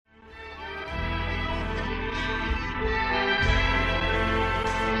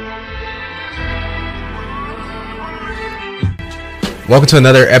Welcome to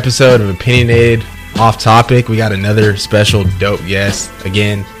another episode of Opinionated Off Topic. We got another special dope guest.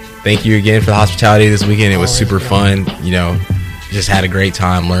 Again, thank you again for the hospitality this weekend. It was super fun. You know, just had a great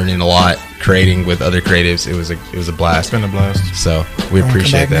time learning a lot, creating with other creatives. It was a blast. It's been a blast. So we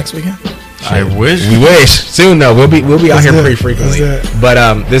appreciate that. Next weekend. I wish. We wish soon though. We'll be out here pretty frequently.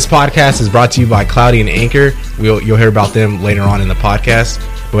 But this podcast is brought to you by Cloudy and Anchor. You'll hear about them later on in the podcast.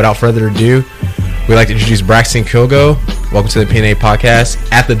 But without further ado, we'd like to introduce Braxton Kilgo. Welcome to the PNA podcast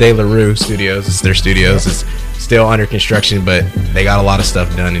at the De La Rue Studios. It's their studios. It's still under construction, but they got a lot of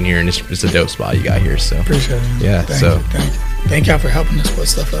stuff done in here, and it's a dope spot you got here. So appreciate it. Yeah. Thank y'all for helping us put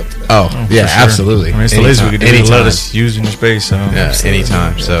stuff up today. Oh yeah, sure. absolutely. I mean, it's the least we could do to let us use your space. So. Yeah, Absolutely.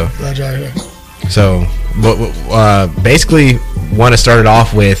 anytime. Yeah. So Glad y'all here. So, basically, want to start it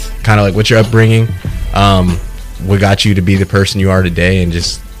off with kind of like what's your upbringing, what got you to be the person you are today, and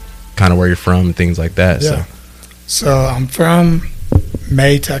just kind of where you're from and things like that. Yeah. So I'm from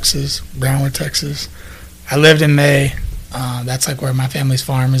May, Texas, Brownwood, Texas. I lived in May. That's like where my family's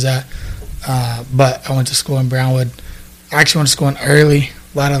farm is at. But I went to school in Brownwood. I actually went to school in Early.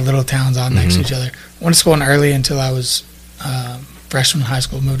 A lot of little towns all next to each other. I went to school in Early until I was freshman in high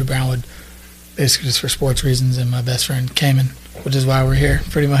school. Moved to Brownwood, basically just for sports reasons. And my best friend came in, which is why we're here,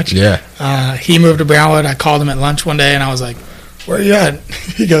 pretty much. Yeah. He moved to Brownwood. I called him at lunch one day, and I was like, "Where are you at?"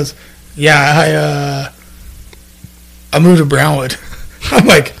 He goes, "Yeah, I moved to Brownwood." I'm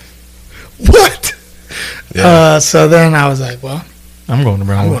like, "What?" Yeah. So then I was like, "Well, I'm going to I'm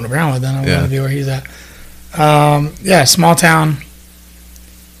Brownwood. going to Brownwood. Then I'm Yeah. going to be where he's at." Yeah, small town.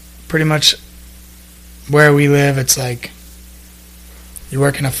 Pretty much where we live, it's like you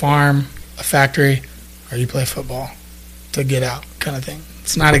work in a farm, a factory, or you play football to get out, kind of thing.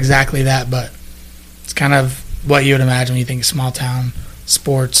 It's not exactly that, but it's kind of what you would imagine when you think small town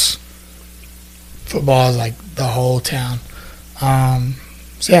sports. Football is like the whole town.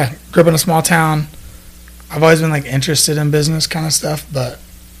 So yeah, grew up in a small town. I've always been like interested in business kind of stuff, but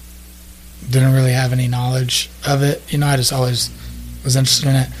didn't really have any knowledge of it. You know, I just always was interested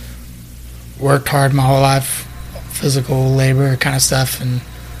in it. Worked hard my whole life, physical labor kind of stuff, and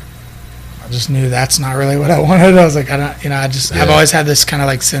I just knew that's not really what I wanted. I was like, I've always had this kind of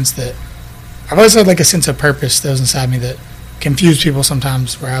like sense that I've always had like a sense of purpose that was inside me that confused people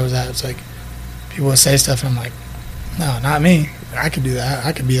sometimes where I was at. It's like people would say stuff, and I'm like, no, not me. I could do that.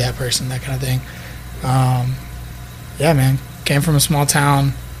 I could be that person, that kind of thing. Yeah, man. Came from a small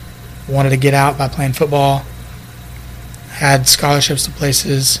town. Wanted to get out by playing football. Had scholarships to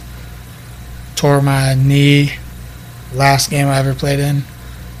places. Tore my knee last game I ever played in,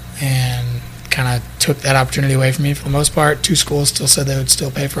 and kind of took that opportunity away from me for the most part. 2 schools still said they would still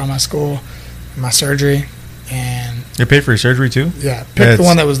pay for all my school, my surgery, and They paid for your surgery too? yeah, picked the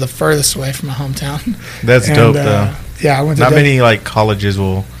one that was the furthest away from my hometown. That's And, dope, though. Yeah, I went to Not many like colleges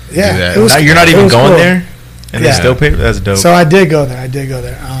will. Yeah, do that. it was You're not cool. It even was going cool. there, and Yeah. they still pay. That's dope. So I did go there,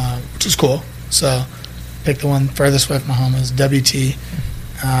 which was cool. So picked the one furthest away from my home. It was WT.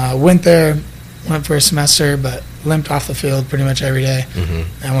 Went there, went for a semester, but limped off the field pretty much every day.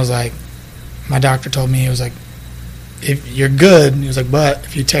 And was like, my doctor told me, he was like, if you're good, he was like, but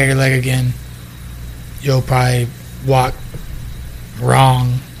if you tear your leg again, you'll probably walk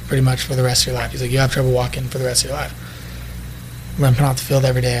wrong pretty much for the rest of your life. He's like, you have trouble walking for the rest of your life. Limping off the field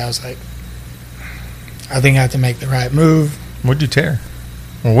every day, I was like, I think I have to make the right move. What'd you tear?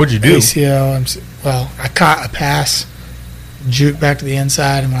 Or what'd you do? ACL. Well, I caught a pass, juked back to the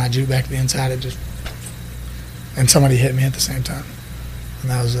inside, and when I juked back to the inside, and somebody hit me at the same time,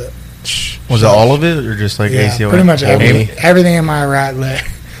 and that was it. Was it all of it, or just like Yeah, ACL? pretty much everything in my right leg,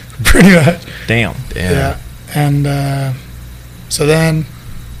 pretty much. Damn. Yeah. And so then,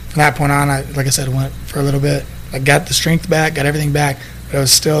 from that point on, like I said, went for a little bit. I got the strength back, got everything back, but it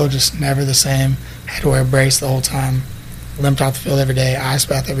was still just never the same. Had to wear a brace the whole time. Limped off the field every day, ice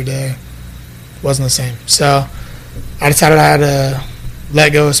bath every day. Wasn't the same. So I decided I had to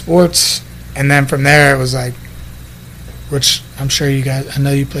let go of sports, and then from there it was like, which I'm sure you guys, I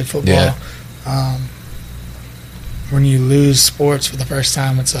know you played football. Yeah. When you lose sports for the first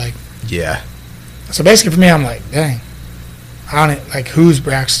time, it's like, Yeah. so basically for me, I'm like, dang, I don't like who's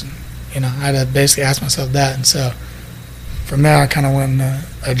Braxton. You know, I had to basically ask myself that, and so from there I kind of went on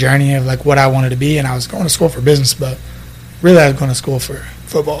a journey of like what I wanted to be, and I was going to school for business, but really I was going to school for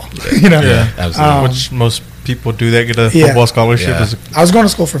football. You know, Yeah, absolutely. Which most people do that, get a Yeah. football scholarship. Yeah. I was going to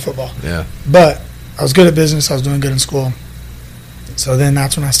school for football, Yeah. but I was good at business. I was doing good in school, so then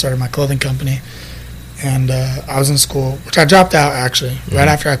that's when I started my clothing company, and I was in school, which I dropped out actually right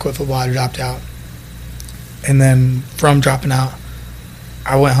after I quit football. I dropped out, and then from dropping out,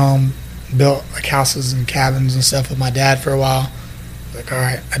 I went home, built like houses and cabins and stuff with my dad for a while, Like, all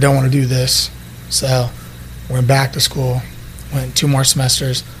right, I don't want to do this. So went back to school, went 2 more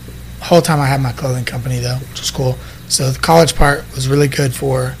semesters. The whole time I had my clothing company, though, which was cool. So the college part was really good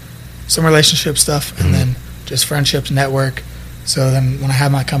for some relationship stuff and then just friendships, network. So then when I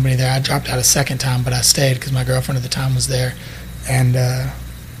had my company there, I dropped out a second time, but I stayed because my girlfriend at the time was there, and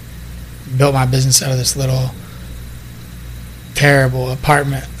built my business out of this little terrible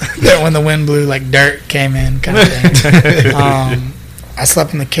apartment that when the wind blew, like dirt came in kind of thing. I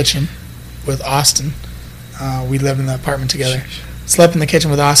slept in the kitchen with Austin. We lived in the apartment together. Slept in the kitchen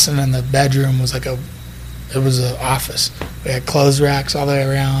with Austin, and the bedroom was like it was an office. We had clothes racks all the way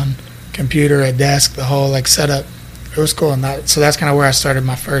around, computer, a desk, the whole like setup. It was cool, and so that's kind of where I started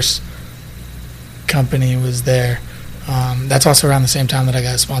my first company, was there. That's also around the same time that I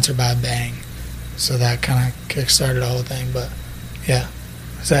got sponsored by Bang, so that kind of kick-started the whole thing. But yeah,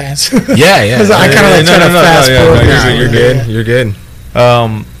 does that answer? Yeah. Because I kind of like try to fast forward. You're good. You're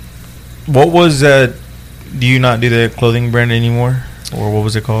good. What was that? Do you not do the clothing brand anymore, or what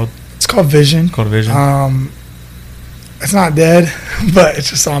was it called? It's called Vision. It's called Vision. It's not dead, but it's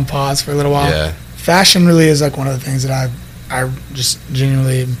just on pause for a little while. Yeah. Fashion really is like one of the things that I just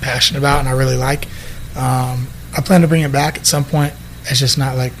genuinely am passionate about and I really like. I plan to bring it back at some point. It's just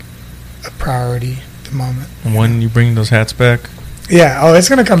not like a priority at the moment. When you bring those hats back? Yeah. Oh, it's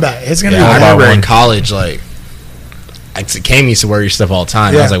gonna come back. It's gonna. Yeah, I be remember one. in college, like, Cam used to wear your stuff all the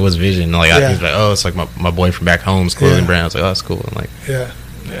time. Yeah. I was like, "What's Vision?" Like, Yeah. he was like, "Oh, it's like my boy from back home's clothing Yeah. brand." I was like, "Oh, that's cool." I'm like, Yeah.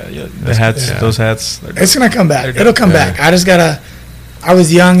 Yeah. The hats, yeah. those hats. It's gonna come back. They're It'll come Yeah. back. I just gotta. I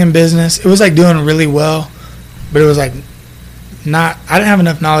was young in business. It was like doing really well, but it was like not. I didn't have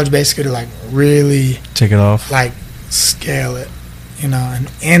enough knowledge basically to like really Take it off. like scale it, you know.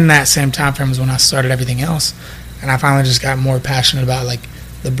 And in that same time frame was when I started everything else, and I finally just got more passionate about like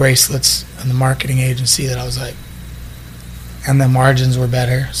the bracelets and the marketing agency that I was like, and the margins were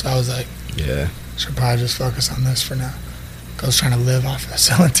better, so I was like, "Yeah, should probably just focus on this for now. 'Cause I was trying to live off of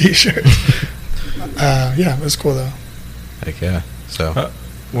selling T-shirts. Yeah, it was cool though. heck yeah." So, What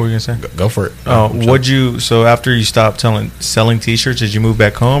were you gonna say? go for it. So after you stopped selling T-shirts, did you move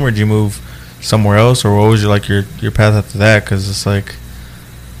back home, or did you move somewhere else, or what was your path after that? Because it's like,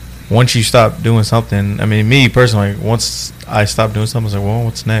 once you stop doing something, I mean, me personally, once I stopped doing something, I was like, well,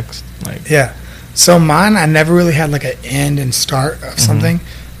 what's next? Like, Yeah. So mine, I never really had like an end and start of something.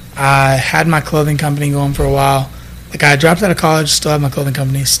 I had my clothing company going for a while. Like I dropped out of college, still had my clothing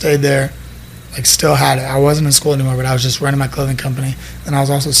company, stayed there, like still had it. I wasn't in school anymore, but I was just running my clothing company. And I was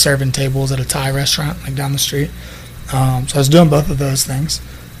also serving tables at a Thai restaurant like down the street. So I was doing both of those things.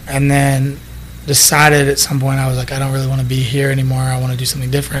 And then decided at some point I was like, I don't really want to be here anymore. I want to do something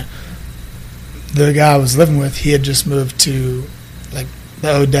different. The guy I was living with, he had just moved to like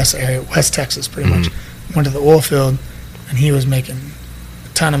the Odessa area, West Texas, pretty much. Went to the oil field, and he was making a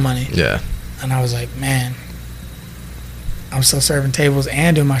ton of money. Yeah, And I was like, man, I'm still serving tables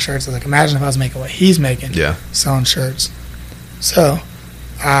and doing my shirts. I was like, imagine if I was making what he's making, yeah, selling shirts. So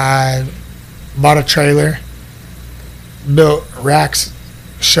I bought a trailer, built racks,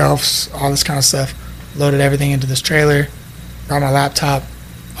 shelves, all this kind of stuff, loaded everything into this trailer, brought my laptop,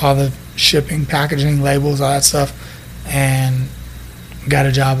 all the shipping, packaging, labels, all that stuff, and got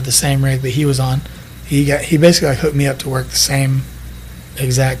a job at the same rig that he was on. He basically like hooked me up to work the same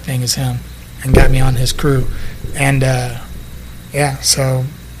exact thing as him and got me on his crew. And yeah, so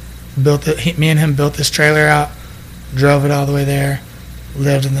built it. Me and him built this trailer out, drove it all the way there,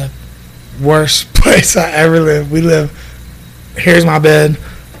 lived in the worst place I ever lived. We live, here's my bed,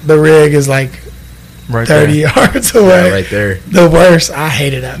 the rig is like right 30 there. yards away. yeah, right there. The worst. I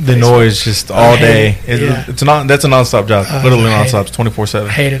hated that The place. noise just all day. Yeah. That's a nonstop job. Literally I hate nonstop. It's 24/7. I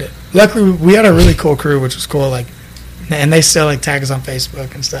hated it. Luckily, we had a really cool crew, which was cool. Like, and they still like tag us on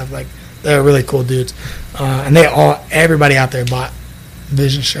Facebook and stuff. Like, they're really cool dudes. And everybody out there bought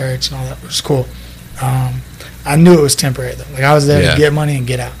Vision shirts and all that, which was cool. I knew it was temporary though. Like I was there Yeah. to get money and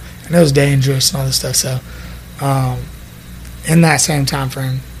get out, and it was dangerous and all this stuff. So, in that same time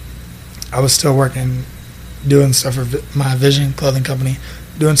frame, I was still working, doing stuff for my Vision clothing company,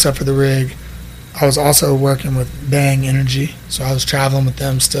 doing stuff for the rig. I was also working with Bang Energy, so I was traveling with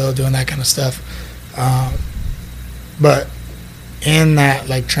them still, doing that kind of stuff. But in that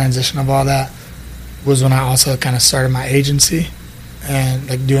like transition of all that was when I also kind of started my agency and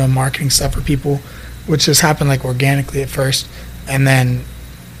like doing marketing stuff for people, which just happened like organically at first, and then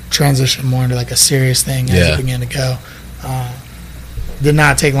transitioned more into like a serious thing as Yeah. it began to go. Did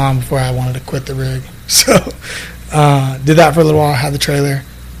not take long before I wanted to quit the rig, so did that for a little while. Had the trailer,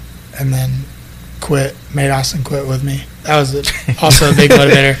 and then quit. Made Austin quit with me. That was also a big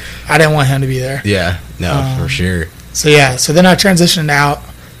motivator. I didn't want him to be there. Yeah, no, for sure. So yeah, so then I transitioned out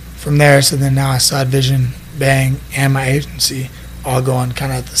from there. So then now I still had Vision, Bang, and my agency all going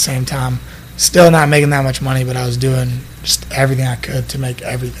kind of at the same time. Still not making that much money, but I was doing just everything I could to make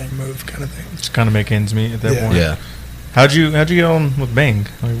everything move, kind of thing. Just kind of make ends meet at that point. Yeah. How'd you get on with Bang?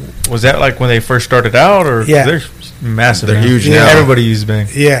 Like, was that like when they first started out, or Yeah. they're massive? They're now. huge now. Everybody uses Bang.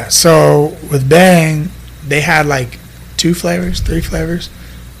 Yeah, so with Bang, they had like 3 flavors,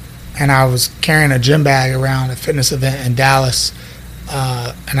 and I was carrying a gym bag around a fitness event in Dallas,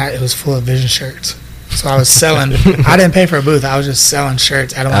 and it was full of Vision shirts. So I was selling. I didn't pay for a booth. I was just selling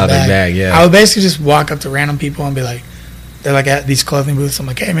shirts out of my bag. Yeah. I would basically just walk up to random people and be like, they're like at these clothing booths. I'm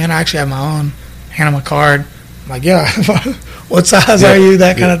like, hey man, I actually have my own. Hand them a card. I'm like, yeah, what size are you?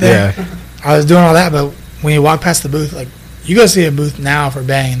 That kind of thing. Yeah. I was doing all that, but when you walk past the booth, like you go see a booth now for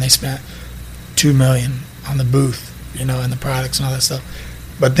Bang, and they spent $2 million on the booth, and the products and all that stuff.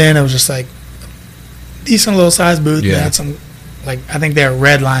 But then it was just like decent little size booth. Yeah. They had some, like I think they were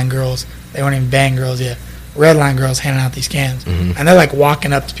Red Line girls. They weren't even Bang girls yet. Red Line girls handing out these cans, and they're like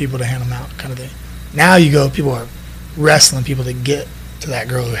walking up to people to hand them out, kind of thing. Now you go, people are wrestling people to get to that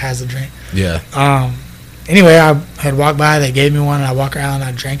girl who has the drink. Yeah. Anyway, I had walked by, they gave me one, and I walked around and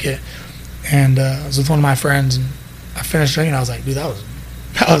I drank it. And I was with one of my friends, and I finished drinking. I was like, dude, that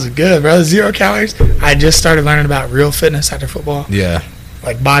was good, bro. 0 calories. I just started learning about real fitness after football, Yeah.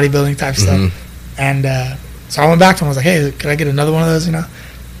 like bodybuilding type stuff. And so I went back to him. I was like, hey, could I get another one of those,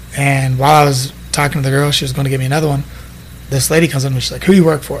 And while I was talking to the girl, she was going to give me another one. This lady comes up to me. She's like, who do you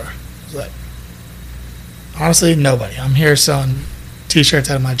work for? I was like, honestly, nobody. I'm here selling T-shirts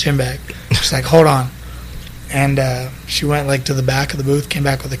out of my gym bag. She's like, hold on. And she went like to the back of the booth, came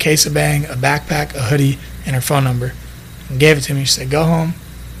back with a case of Bang, a backpack, a hoodie, and her phone number, and gave it to me. She said, go home,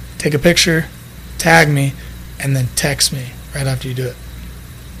 take a picture, tag me, and then text me right after you do it.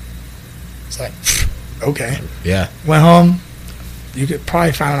 It's like, okay. Yeah. Went home. You could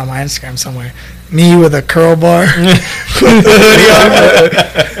probably find it on my Instagram somewhere. Me with a curl bar with the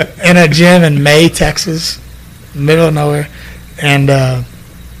hoodie on, in a gym in May, Texas, middle of nowhere, and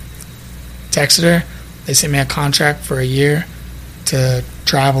texted her. They sent me a contract for a year to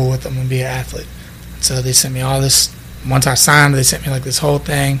travel with them and be an athlete. So they sent me all this. Once I signed, they sent me like this whole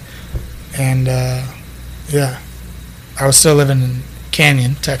thing, and yeah, I was still living in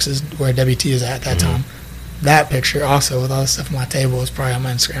Canyon, Texas, where WT is at that time. That picture also with all the stuff on my table was probably on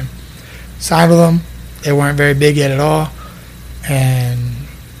my Instagram. Signed with them. They weren't very big yet at all. And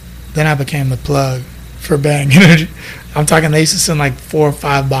then I became the plug for Bang Energy. I'm talking, they used to send like 4 or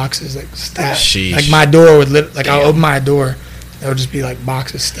 5 boxes, like stacked. Sheesh. Like my door would, I'll open my door, there would just be like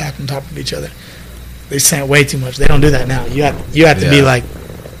boxes stacked on top of each other. They sent way too much. They don't do that now. You have to be like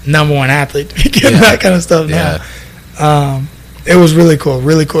number 1 athlete to be getting that kind of stuff now. It was really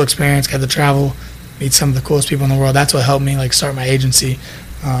cool experience. Got to travel, meet some of the coolest people in the world. That's what helped me like start my agency.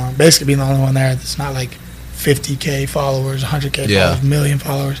 Basically being the only one there that's not like 50K followers, 100K followers, million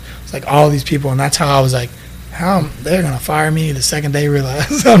followers. It's like all these people, and that's how I was like, how they're gonna fire me the second they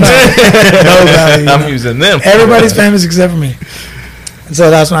realize I'm not no value. I'm using them. Everybody's famous except for me. And so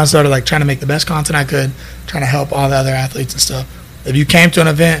that's when I started like trying to make the best content I could, trying to help all the other athletes and stuff. If you came to an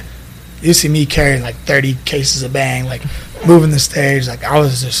event, you see me carrying like 30 cases of Bang, like moving the stage. Like I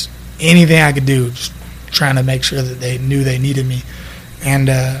was just anything I could do, just trying to make sure that they knew they needed me. And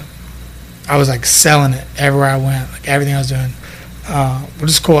I was like selling it everywhere I went, like everything I was doing, which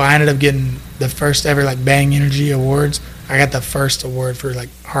is cool. I ended up getting the first ever like Bang Energy Awards. I got the first award for like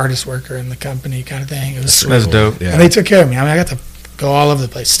hardest worker in the company kind of thing. It was sweet. That's dope. Yeah. And they took care of me. I mean, I got to go all over the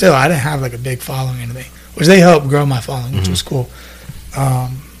place. Still, I didn't have like a big following or anything, which they helped grow my following, which was cool.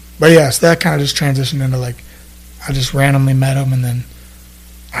 But yeah, so that kind of just transitioned into like, I just randomly met them, and then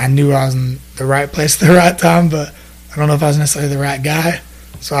I knew I was in the right place at the right time, but I don't know if I was necessarily the right guy.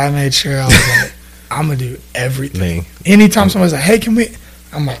 So I made sure I was like, I'm going to do everything. Anytime somebody's like, hey, can we?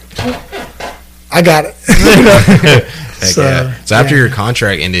 I'm like, I got it. So after your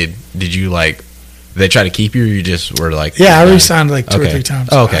contract ended, did you like, they try to keep you, or you just were like? Yeah, I re-signed like 2 or 3 times.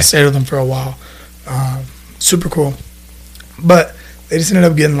 Oh, okay. I stayed with them for a while. Super cool. But they just ended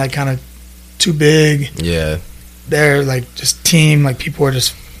up getting like kind of too big. Yeah. They're like just team, like people were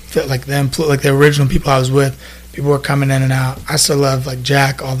just fit like them, like the original people I was with. People were coming in and out. I still love like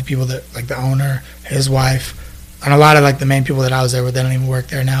Jack, all the people that like the owner, his wife, and a lot of like the main people that I was there with. They don't even work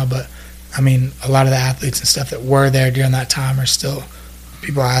there now, but I mean a lot of the athletes and stuff that were there during that time are still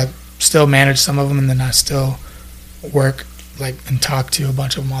people. I still manage some of them, and then I still work like and talk to a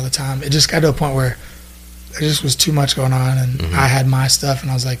bunch of them all the time. It just got to a point where there just was too much going on, and I had my stuff, and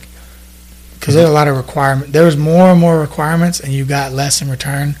I was like, because there were a lot of requirements. There was more and more requirements, and you got less in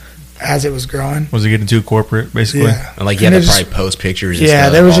return as it was growing. Was it getting too corporate, basically? Yeah. And like you had to probably post pictures and yeah,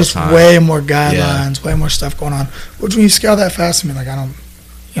 stuff there was all just the time. way more guidelines, way more stuff going on. Which when you scale that fast, I mean, like I don't,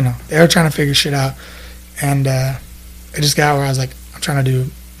 they were trying to figure shit out. And it just got where I was like, I'm trying to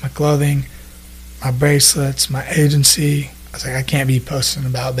do my clothing, my bracelets, my agency. I was like, I can't be posting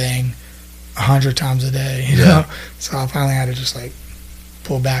about Bang 100 times a day, you know? So I finally had to just like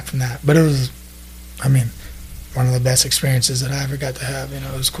pull back from that. But it was, I mean, one of the best experiences that I ever got to have.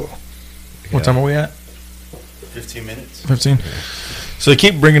 It was cool. What time are we at? 15 minutes. 15. So they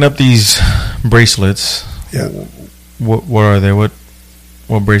keep bringing up these bracelets. Yeah. What are they? What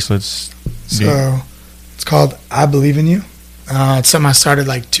bracelets? So it's called I Believe in You. It's something I started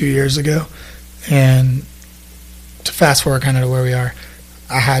like 2 years ago. And to fast forward kind of to where we are,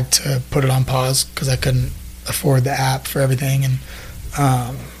 I had to put it on pause because I couldn't afford the app for everything. And so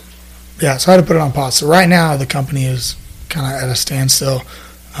I had to put it on pause. So right now the company is kind of at a standstill.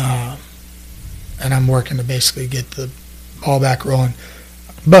 And I'm working to basically get the ball back rolling.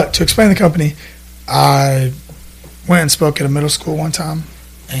 But to explain the company, I went and spoke at a middle school one time,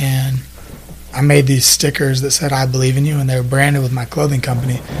 and I made these stickers that said I believe in you, and they were branded with my clothing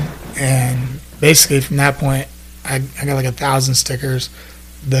company. And basically from that point, I got like 1,000 stickers.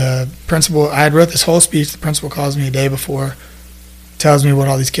 The principal, I had wrote this whole speech. The principal calls me a day before, tells me what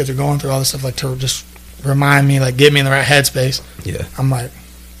all these kids are going through, all this stuff, like to just remind me, like get me in the right headspace. Yeah. I'm like,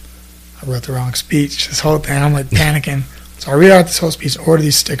 I wrote the wrong speech, this whole thing. I'm like panicking. So I read out this whole speech, order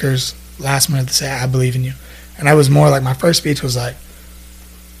these stickers last minute to say, I believe in you. And I was more like, my first speech was like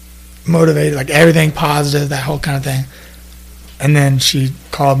motivated, like everything positive, that whole kind of thing. And then she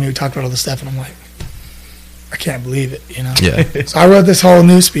called me, we talked about all this stuff, and I'm like, I can't believe it, Yeah. So I wrote this whole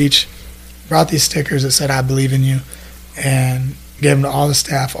new speech, brought these stickers that said, I believe in you, and gave them to all the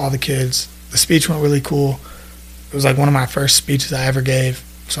staff, all the kids. The speech went really cool. It was like one of my first speeches I ever gave.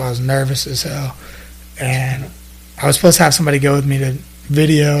 So I was nervous as hell, and I was supposed to have somebody go with me to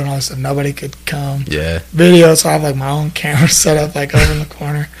video and all this stuff. Nobody could come. Yeah. Video, so I have like my own camera set up like over in the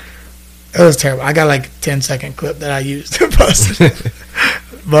corner. It was terrible. I got like a 10-second clip that I used to post it.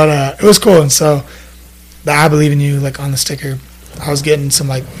 But it was cool. And so the I believe in you, like on the sticker, I was getting some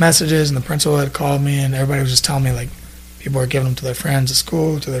like messages, and the principal had called me, and everybody was just telling me like people were giving them to their friends at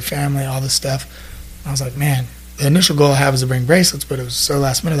school, to their family, all this stuff. And I was like, man, the initial goal I had was to bring bracelets, but it was so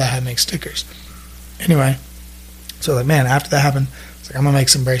last minute that I had to make stickers. Anyway, so like, man, after that happened, I was like, I'm going to make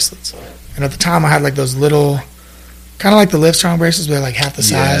some bracelets. And at the time, I had like those little, kind of like the Livestrong bracelets, but they're like half the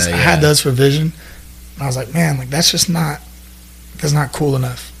size. I had those for Vision. And I was like, man, like that's not cool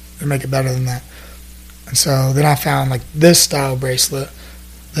enough to make it better than that. And so then I found like this style bracelet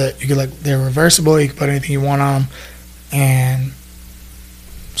that you could like, they're reversible. You can put anything you want on them. And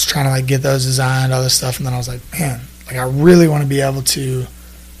was trying to like get those designed, all this stuff, and then I was like, man, like I really want to be able to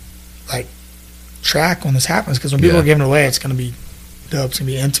like track when this happens, because when people are giving it away, it's going to be dope, it's going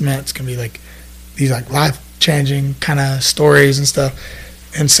to be intimate, it's going to be like these like life-changing kind of stories and stuff.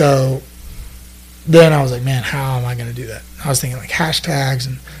 And so then I was like, man, how am I going to do that? I was thinking like hashtags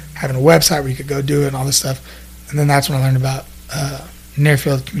and having a website where you could go do it and all this stuff. And then that's when I learned about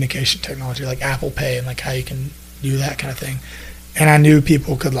near-field communication technology, like Apple Pay, and like how you can do that kind of thing. And I knew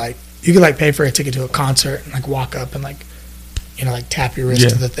people could like, you could like pay for a ticket to a concert and like walk up and like, like tap your wrist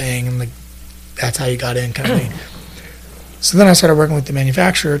to the thing, and like that's how you got in kind of thing. So then I started working with the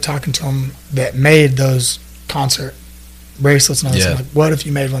manufacturer, talking to them that made those concert bracelets and all this. I'm like, what if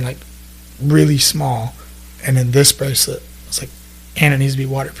you made one like really small, and then this bracelet, it's like, and it needs to be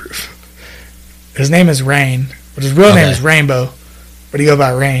waterproof. His name is Rain, but his real name is Rainbow, but he go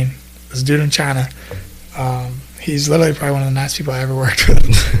by Rain. This dude in China. He's literally probably one of the nicest people I ever worked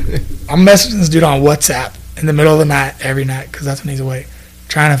with. I'm messaging this dude on WhatsApp in the middle of the night, every night, because that's when he's awake,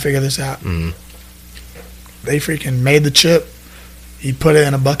 trying to figure this out. They freaking made the chip. He put it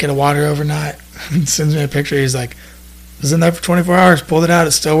in a bucket of water overnight and sends me a picture. He's like, it was in there for 24 hours, pulled it out,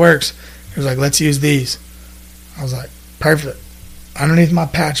 it still works. He was like, let's use these. I was like, perfect. Underneath my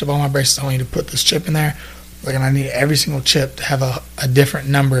patch of all my bracelets, I want you to put this chip in there. Like, and I need every single chip to have a different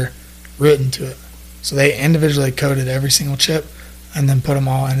number written to it. So they individually coded every single chip and then put them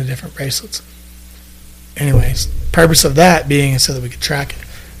all into different bracelets. Anyways, purpose of that being is so that we could track it.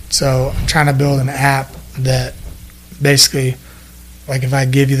 So I'm trying to build an app that basically, like if I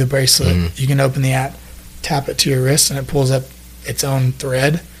give you the bracelet, you can open the app, tap it to your wrist, and it pulls up its own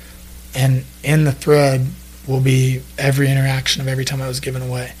thread. And in the thread will be every interaction of every time it was given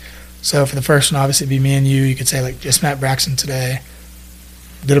away. So for the first one, obviously, it'd be me and you. You could say, like, just met Braxton today,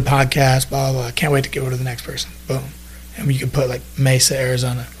 did a podcast, blah, blah, blah. Can't wait to go to the next person. Boom. And you could put, like, Mesa,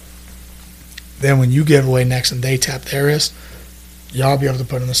 Arizona. Then when you give away next and they tap their wrist, y'all be able to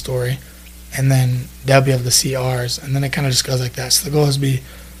put in the story, and then they'll be able to see ours, and then it kind of just goes like that. So the goal is to be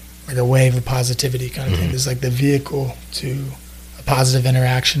like a wave of positivity kind of thing. It's like the vehicle to a positive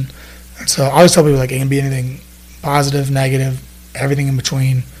interaction. And so I always tell people, like, it can be anything positive, negative, everything in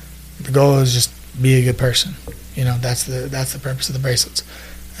between. The goal is just be a good person. You know, that's the purpose of the bracelets.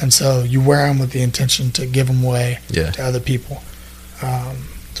 And so you wear them with the intention to give them away to other people.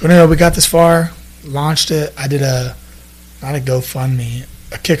 So anyway, we got this far, launched it. I did not a GoFundMe,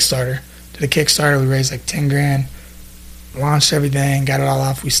 a Kickstarter. Did a Kickstarter. We raised like 10 grand, launched everything, got it all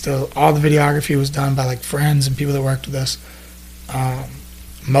off. All the videography was done by like friends and people that worked with us.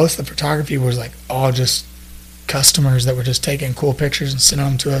 Most of the photography was like all just customers that were just taking cool pictures and sending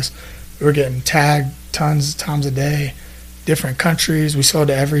them to us. We were getting tagged tons of times a day, different countries. We sold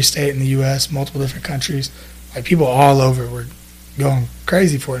to every state in the U.S., multiple different countries. Like, people all over were going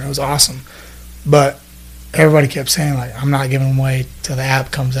crazy for it, and it was awesome. But everybody kept saying, like, I'm not giving them away till the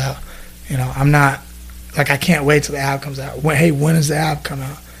app comes out. You know, I can't wait till the app comes out. When does the app come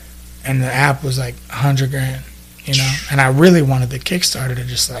out? And the app was like $100 grand, you know? And I really wanted the Kickstarter to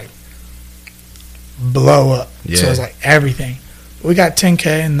just like blow up. Yeah. So it was like everything. We got 10K,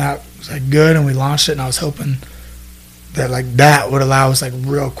 and that was like good, and we launched it, and I was hoping that like that would allow us like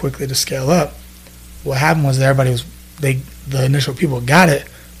real quickly to scale up. What happened was that the initial people got it,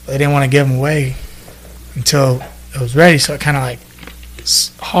 but they didn't want to give them away until it was ready, so it kind of like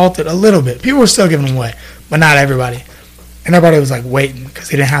halted a little bit. People were still giving them away, but not everybody. And everybody was like waiting because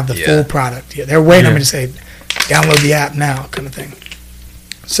they didn't have the full product yet. They're waiting on me to say, download the app now, kind of thing.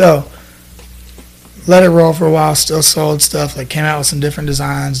 So let it roll for a while, still sold stuff, like came out with some different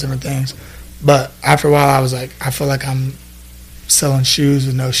designs, different things. But after a while, I was like, I feel like I'm selling shoes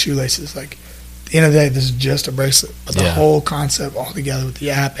with no shoelaces. Like, at the end of the day, this is just a bracelet. But the whole concept all together with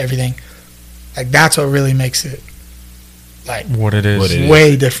the app, everything, like, that's what really makes it, like, what it is.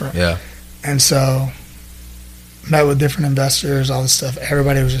 Way different. Yeah. And so, met with different investors, all this stuff.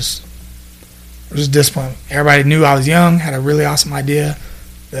 Everybody was just disappointed. Everybody knew I was young, had a really awesome idea.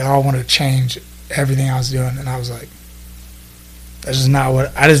 They all wanted to change everything I was doing. And I was like, that's just not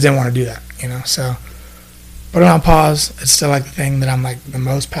what, I just didn't want to do that, you know? So, put it on pause. It's still like the thing that I'm like the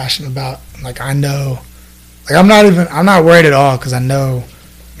most passionate about. Like, I know, like, I'm not worried at all, because I know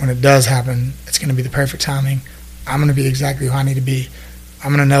when it does happen, it's going to be the perfect timing. I'm going to be exactly who I need to be. I'm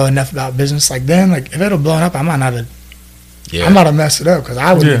going to know enough about business. Like, then, like, if it'll blow up, I might not have messed it up, because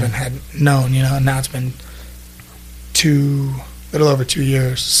I wouldn't even had known, you know. And now it's been little over 2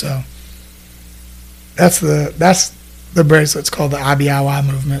 years. So that's the bracelet. It's called the IBIY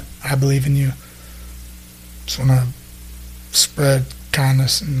movement. I believe in you. Just want to spread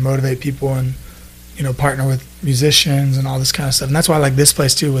kindness and motivate people, and, you know, partner with musicians and all this kind of stuff. And that's why I like this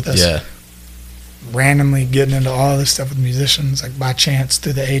place too, with us randomly getting into all this stuff with musicians, like by chance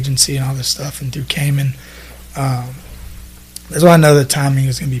through the agency and all this stuff, and through Cayman. That's why I know the timing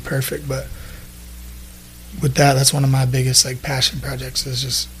is going to be perfect. But with that's one of my biggest like passion projects, is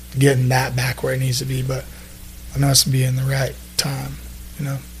just getting that back where it needs to be. But I know it's going to be in the right time, you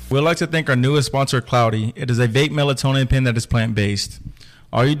know. We'd like to thank our newest sponsor, Cloudy. It is a vape melatonin pen that is plant-based.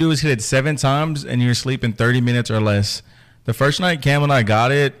 All you do is hit it 7 times, and you're asleep in 30 minutes or less. The first night Cam and I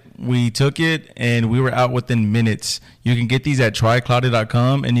got it, we took it, and we were out within minutes. You can get these at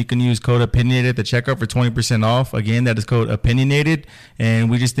trycloudy.com, and you can use code OPINIONATED at the checkout for 20% off. Again, that is code OPINIONATED, and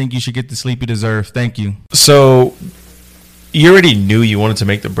we just think you should get the sleep you deserve. Thank you. So you already knew you wanted to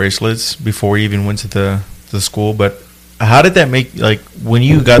make the bracelets before you even went to the school, but how did that make, like, when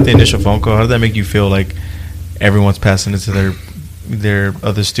you got the initial phone call, how did that make you feel, like everyone's passing it to their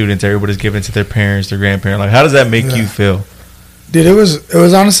other students, everybody's giving it to their parents, their grandparents? Like, how does that make you feel? Dude, it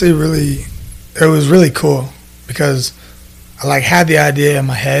was honestly really cool, because I like had the idea in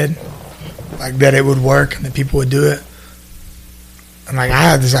my head, like, that it would work and that people would do it. And like, I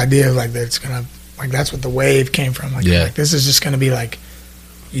had this idea of like that it's gonna, like, that's what the wave came from. Like, like, this is just gonna be like,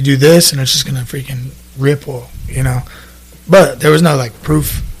 you do this and it's just gonna freaking ripple, you know. But there was no like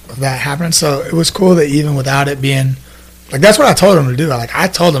proof of that happening, so it was cool that even without it being, like, that's what I told him to do. Like, I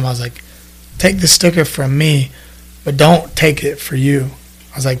told him, I was like, take the sticker from me, but don't take it for you.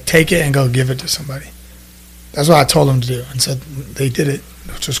 I was like, take it and go give it to somebody. That's what I told them to do. And so they did it,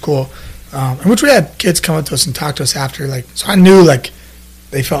 which was cool. And which we had kids come up to us and talk to us after. Like, so I knew, like,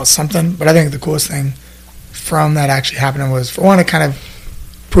 they felt something. But I think the coolest thing from that actually happening was, for one, it kind of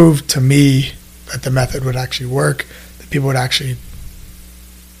proved to me that the method would actually work, that people would actually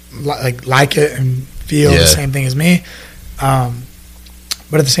like it and feel the same thing as me.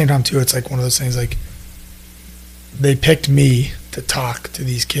 But at the same time, too, it's like one of those things, like, they picked me to talk to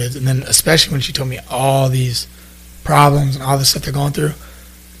these kids. And then especially when she told me all these problems and all the stuff they're going through,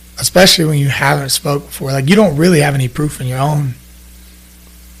 especially when you haven't spoke before. Like, you don't really have any proof in your own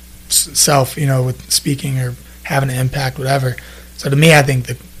self, you know, with speaking or having an impact, whatever. So to me, I think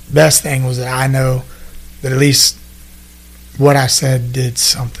the best thing was that I know that at least what I said did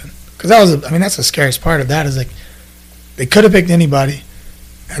something. Because that's the scariest part of that is, like, they could have picked anybody,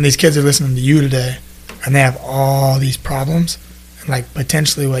 and these kids are listening to you today, and they have all these problems, and, like,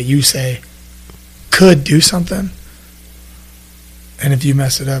 potentially what you say could do something. And if you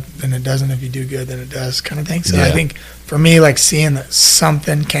mess it up, then it doesn't. If you do good, then it does, kind of thing. So I think for me, like, seeing that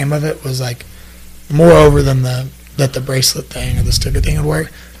something came of it was, like, more over than that the bracelet thing or the sticker thing would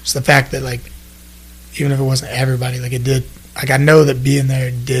work. Just the fact that, like, even if it wasn't everybody, like, it did. Like, I know that being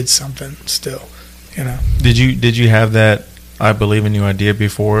there did something still, you know. Did you have that I believe in you idea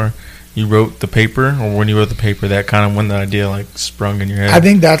before you wrote the paper, or when you wrote the paper, that kind of when the idea, like, sprung in your head? I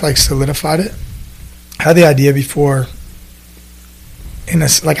think that, like, solidified it. I had the idea before.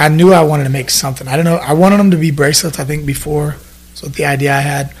 Like, I knew I wanted to make something. I don't know. I wanted them to be bracelets, I think, before. So the idea I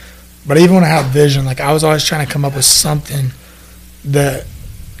had. But even when I had vision, like, I was always trying to come up with something that,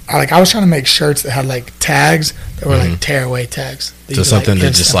 I was trying to make shirts that had, like, tags that were, like, tearaway tags. So something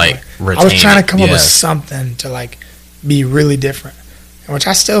to just, like, retain. I was trying to come up with something to, like, be really different. Which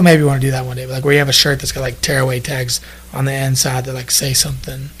I still maybe want to do that one day. But, like, where you have a shirt that's got, like, tearaway tags on the inside that, like, say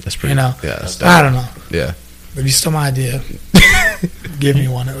something. That's pretty, you know? Yeah, that's I don't know. Yeah. If you stole my idea, give me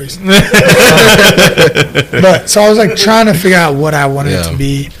one at least. But so I was, like, trying to figure out what I wanted it to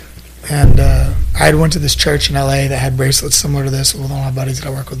be, and I had went to this church in LA that had bracelets similar to this with all my buddies that I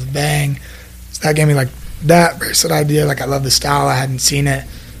work with Bang. So that gave me, like, that bracelet idea. Like, I love the style. I hadn't seen it.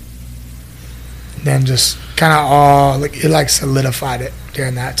 Then just kind of all, like, it, like, solidified it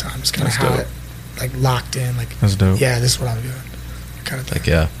during that time. It's kind of how it, like, locked in. Like, that's dope. Yeah, this is what I'm doing. Kind of thing.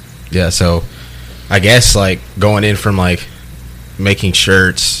 Like, yeah. So I guess, like, going in from, like, making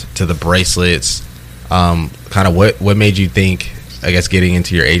shirts to the bracelets, kind of what made you think, I guess, getting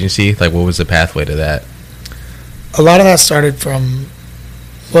into your agency? Like, what was the pathway to that? A lot of that started from,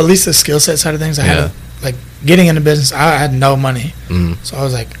 well, at least the skill set side of things. I had, like, getting into business, I had no money. Mm-hmm. So I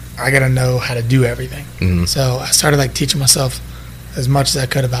was like, I got to know how to do everything. Mm-hmm. So I started, like, teaching myself as much as I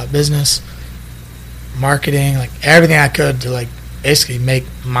could about business, marketing, like, everything I could to, like, basically make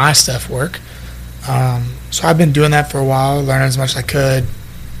my stuff work. So I've been doing that for a while, learning as much as I could,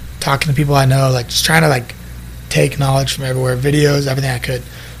 talking to people I know, like, just trying to, like, take knowledge from everywhere, videos, everything I could.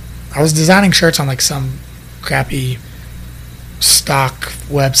 I was designing shirts on, like, some crappy stock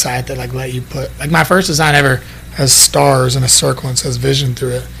website that, like, let you put, like, my first design ever has stars and a circle and says vision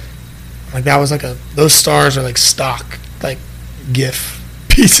through it. Like, that was like those stars are, like, stock, like, GIF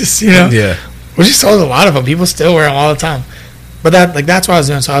pieces, you know? Yeah. Which he sold a lot of them. People still wear them all the time. But that, like, that's what I was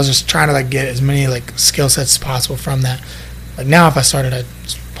doing. So I was just trying to, like, get as many, like, skill sets as possible from that. Like, now if I started,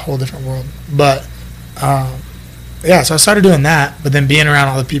 it's a whole different world. But, yeah, so I started doing that. But then being around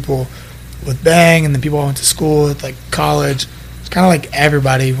all the people with Bang and the people I went to school with, like, college, it's kind of like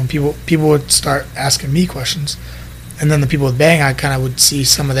everybody. When people would start asking me questions. And then the people with Bang, I kind of would see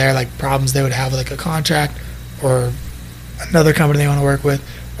some of their, like, problems they would have with, like, a contract or another company they want to work with.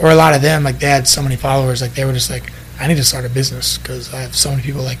 Or a lot of them, like, they had so many followers, like, they were just like, I need to start a business because I have so many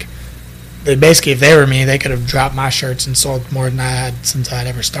people, like, they basically, if they were me, they could have dropped my shirts and sold more than I had since I had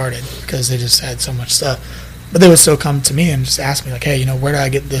ever started because they just had so much stuff. But they would still come to me and just ask me, like, hey, you know, where do I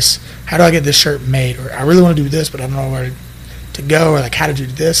get this? How do I get this shirt made? Or I really want to do this, but I don't know where to go, or, like, how to do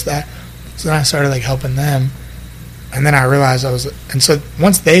this, that. So then I started, like, helping them. And then I realized and so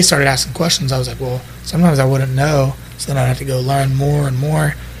once they started asking questions, I was like, well, sometimes I wouldn't know, so then I'd have to go learn more and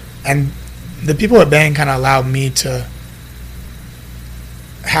more. And the people at Bang kind of allowed me to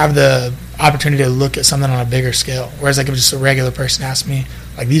have the opportunity to look at something on a bigger scale. Whereas, like, if just a regular person asked me,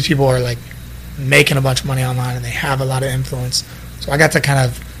 like, these people are, like, making a bunch of money online and they have a lot of influence. So I got to kind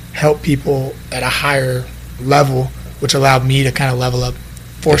of help people at a higher level, which allowed me to kind of level up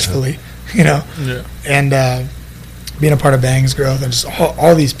forcefully, you know? Yeah. And being a part of Bang's growth and just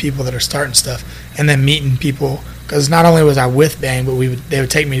all these people that are starting stuff, and then meeting people, because not only was I with Bang, but they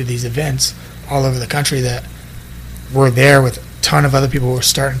would take me to these events all over the country that were there with a ton of other people who were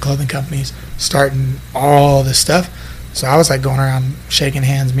starting clothing companies, starting all this stuff. So I was, like, going around shaking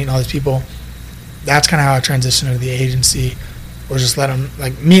hands, meeting all these people. That's kind of how I transitioned into the agency, was just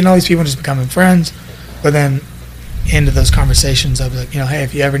meeting all these people and just becoming friends. But then into those conversations, I'd be like, you know, hey,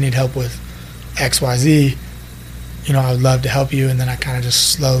 if you ever need help with XYZ, you know, I would love to help you. And then I kind of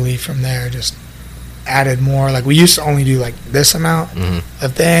just slowly from there just added more. Like, we used to only do, like, this amount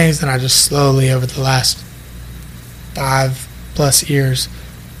of things, and I just slowly over the last 5+ years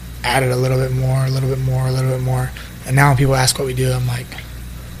added a little bit more, a little bit more, a little bit more. And now when people ask what we do, I'm like,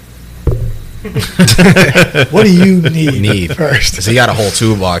 what do you need first? So you got a whole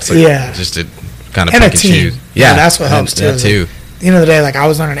toolbox, just to kind of and pick a team. and choose. Yeah, that's what helps too. That too. At the end of the day, like I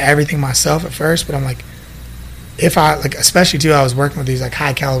was learning everything myself at first, but I'm like, if I like, especially too, I was working with these like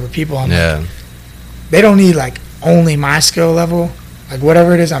high caliber people. I'm like, they don't need like only my skill level, like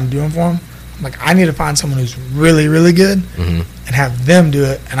whatever it is I'm doing for them. I'm like, I need to find someone who's really, really good and have them do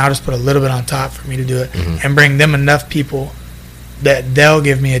it, and I'll just put a little bit on top for me to do it, and bring them enough people that they'll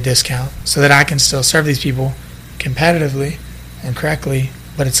give me a discount so that I can still serve these people competitively and correctly,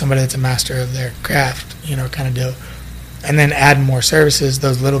 but it's somebody that's a master of their craft, kind of deal. And then add more services,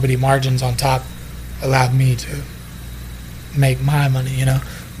 those little bitty margins on top allowed me to make my money,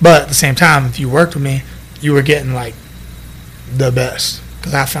 But at the same time, if you worked with me, you were getting like the best,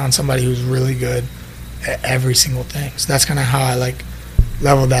 because I found somebody who's really good at every single thing. So that's kind of how I like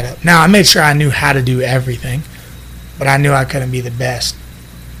leveled that up. Now I made sure I knew how to do everything, but I knew I couldn't be the best.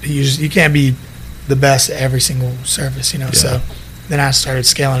 You can't be the best at every single service, So then I started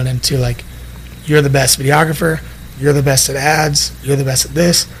scaling it into like, you're the best videographer, you're the best at ads, you're the best at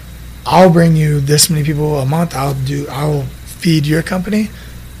this. I'll bring you this many people a month. I'll feed your company.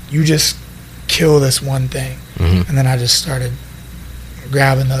 You just kill this one thing. And then I just started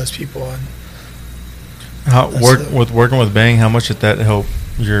grabbing those people. And working with Bang, how much did that help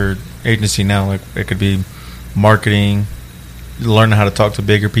your agency now? Like it could be marketing, learning how to talk to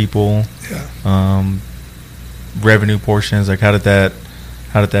bigger people, revenue portions. Like how did that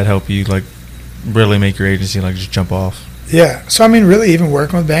help you like really make your agency like just jump off? Yeah. So I mean, really, even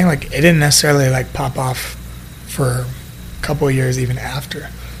working with Bang, like it didn't necessarily like pop off for a couple of years even after,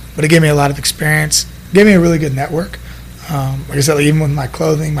 but it gave me a lot of experience. It gave me a really good network. Like I said, like, even with my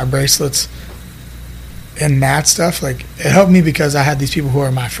clothing, my bracelets, and that stuff, like it helped me because I had these people who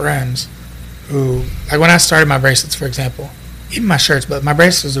are my friends. Who, like when I started my bracelets, for example, even my shirts, but my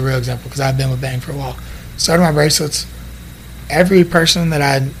bracelets is a real example because I've been with Bang for a while. Started my bracelets, every person that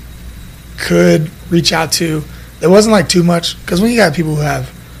I could reach out to, there wasn't like too much, because when you got people who have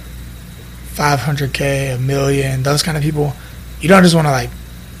 500K, $1 million, those kind of people, you don't just want to like,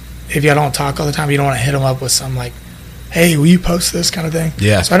 if you don't talk all the time, you don't want to hit them up with some like, hey, will you post this kind of thing?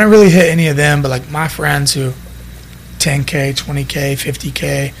 Yeah. So I didn't really hit any of them, but like my friends who 10K, 20K,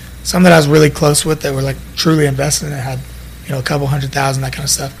 50K, some that I was really close with that were like truly invested in it, had, a couple $100,000, that kind of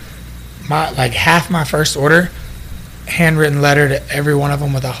stuff. Like half my first order, handwritten letter to every one of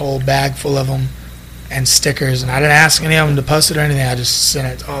them with a whole bag full of them and stickers, and I didn't ask any of them to post it or anything. I just sent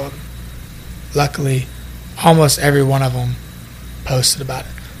it to all of them. Luckily, almost every one of them posted about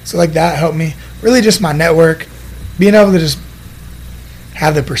it. So like that helped me. Really just my network, being able to just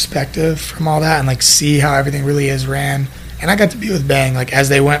have the perspective from all that and like see how everything really is ran. And I got to be with Bang like as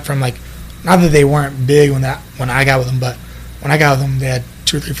they went from like, not that they weren't big when I got with them, but when I got with them, they had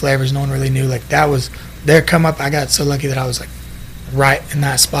 2 or 3 flavors no one really knew. Like that was their come up. I got so lucky that I was like right in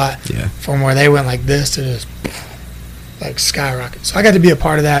that spot from where they went like this to just like skyrocket. So I got to be a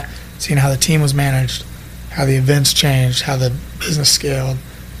part of that, seeing how the team was managed, how the events changed, how the business scaled,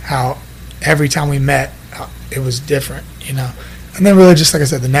 how every time we met, it was different, And then really just like I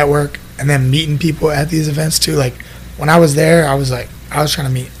said, the network, and then meeting people at these events too. Like when I was there, I was trying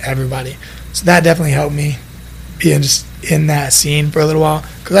to meet everybody. So that definitely helped me being just in that scene for a little while,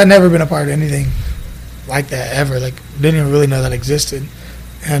 because I'd never been a part of anything like that ever. Like didn't even really know that existed.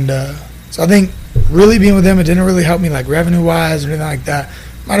 And so I think really being with them, it didn't really help me like revenue wise or anything like that.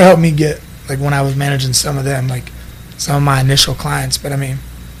 Might have helped me get like when I was managing some of them, like some of my initial clients. But I mean,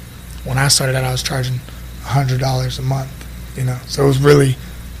 when I started out, I was charging $100 a month, so it was really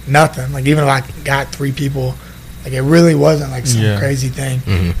nothing. Like even if I got 3 people, like it really wasn't like some crazy thing.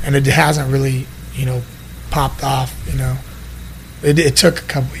 And it hasn't really, popped off, It took a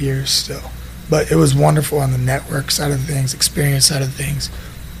couple years still, but it was wonderful on the network side of things, experience side of things,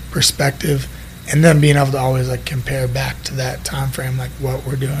 perspective, and then being able to always like compare back to that time frame, like what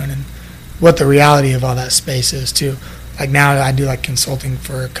we're doing and what the reality of all that space is too. Like now I do like consulting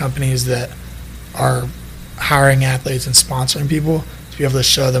for companies that are hiring athletes and sponsoring people to be able to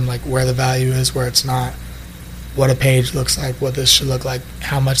show them like where the value is, where it's not, what a page looks like, what this should look like,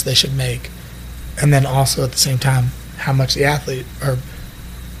 how much they should make, and then also at the same time how much the athlete or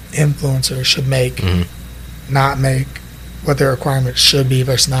influencer should make, not make, what their requirements should be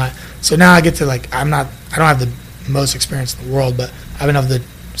versus not. So now I get to like, I don't have the most experience in the world, but I've been able to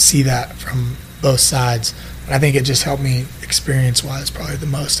see that from both sides. And I think it just helped me experience-wise probably the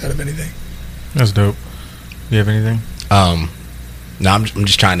most out of anything. That's dope. Do you have anything? No, I'm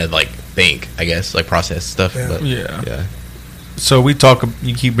just trying to like think, I guess, like process stuff. Yeah. So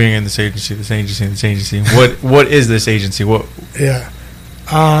you keep bringing this agency. What is this agency? What? Yeah.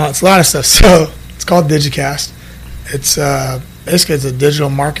 It's a lot of stuff. So it's called Digicast. It's basically it's a digital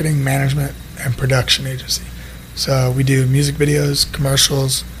marketing, management, and production agency. So we do music videos,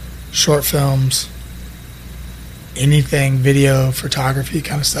 commercials, short films, anything, video, photography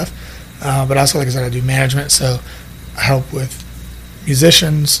kind of stuff. But also, like I said, I do management. So I help with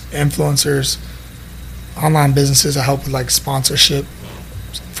musicians, influencers, online businesses. I help with like sponsorship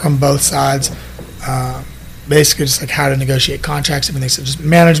from both sides. Basically just like how to negotiate contracts, everything. So just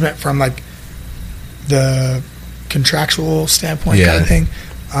management from like the contractual standpoint kind of thing.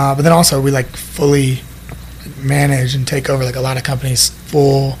 But then also we like fully manage and take over like a lot of companies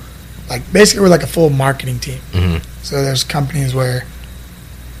full, like basically we're like a full marketing team. Mm-hmm. So there's companies where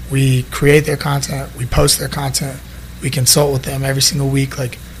we create their content, we post their content, we consult with them every single week.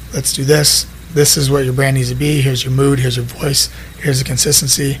 Like, let's do this. This is what your brand needs to be. Here's your mood. Here's your voice. Here's the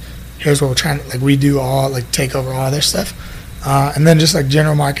consistency. Here's what we're trying to, like, we do all, like, take over all their stuff. And then just, like,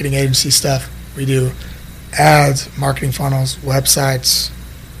 general marketing agency stuff. We do ads, marketing funnels, websites,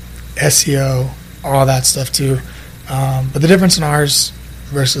 SEO, all that stuff, too. But the difference in ours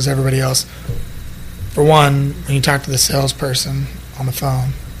versus everybody else, for one, when you talk to the salesperson on the phone,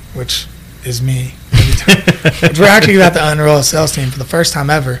 which is me, which we're actually about to unroll a sales team for the first time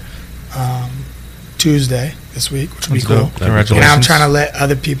ever Tuesday this week, which will be cool. Congratulations. And I'm trying to let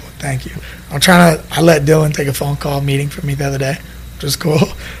other people, thank you. I let Dylan take a phone call meeting for me the other day, which was cool.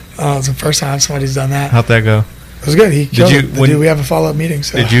 It's the first time somebody's done that. How'd that go? It was good. He killed it. Dude, we have a follow-up meeting.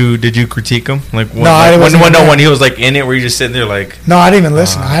 So. Did you critique him? Like when he was like in it, were you just sitting there like? No, I didn't even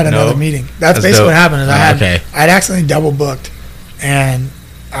listen. I had another meeting. That's basically dope. What happened. Is I had accidentally double booked, and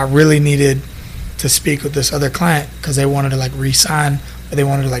I really needed to speak with this other client because they wanted to like re-sign, or they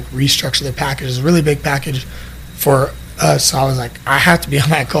wanted to like restructure their package. It's a really big package for us. So I was like, I have to be on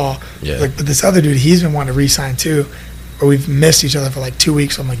that call. Yeah. Like, but this other dude, he's been wanting to re-sign too, or we've missed each other for like 2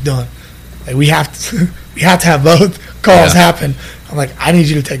 weeks. So I'm like, Dylan, like we have to have both calls happen. I'm like, I need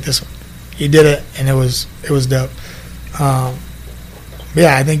you to take this one. He did it, and it was dope.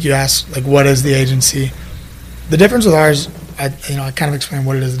 Yeah, I think you asked like, what is the agency? The difference with ours, I kind of explained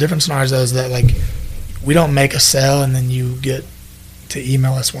what it is. The difference in ours though is that like we don't make a sale and then you get to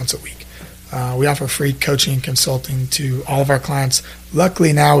email us once a week. We offer free coaching and consulting to all of our clients.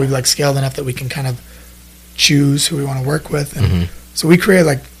 Luckily now we've like scaled enough that we can kind of choose who we want to work with, and so we create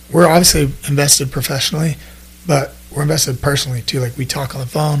like, we're obviously invested professionally, but we're invested personally too. Like we talk on the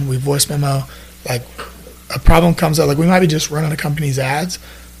phone, we voice memo. Like a problem comes up, like we might be just running a company's ads,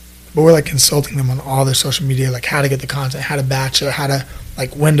 but we're like consulting them on all their social media, like how to get the content, how to batch it, how to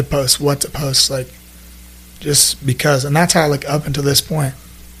like when to post, what to post, like just because. And that's how like up until this point,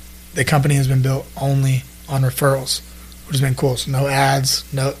 the company has been built only on referrals, which has been cool. So no ads,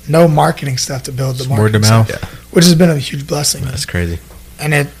 no marketing stuff to build the marketing. Word of mouth, which has been a huge blessing. That's crazy.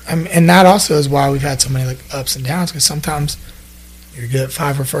 And and that also is why we've had so many like ups and downs, because sometimes you get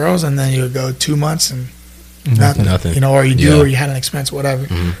 5 referrals and then you go 2 months and nothing. Or you do, or you had an expense, whatever.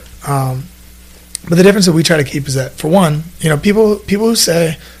 But the difference that we try to keep is that, for one, people who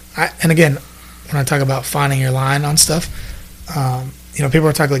say, and again, when I talk about finding your line on stuff, people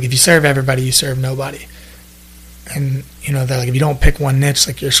are talking like, if you serve everybody, you serve nobody. And they're like, if you don't pick one niche,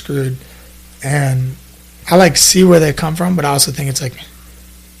 like you're screwed. And I like see where they come from, but I also think it's like,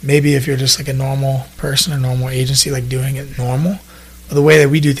 maybe if you're just like a normal person, a normal agency, like doing it normal, but the way that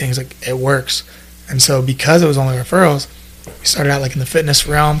we do things, like it works. And so because it was only referrals, we started out like in the fitness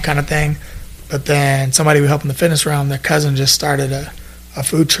realm kind of thing, but then somebody we helped in the fitness realm, their cousin just started a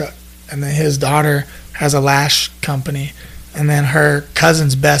food truck, and then his daughter has a lash company, and then her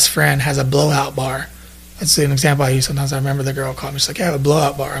cousin's best friend has a blowout bar. That's an example I use sometimes. I remember the girl called me, she's like, I have a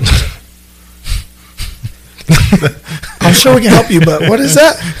blowout bar. I'm like, I'm sure we can help you, but what is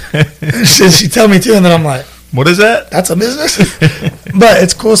that? She tell me too, and then I'm like, what is that? That's a business. But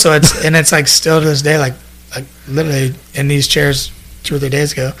it's cool. So it's like still to this day, like literally in these chairs 2 or 3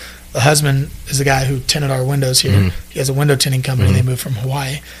 days ago, the husband is the guy who tinted our windows here. He has a window tinting company. They moved from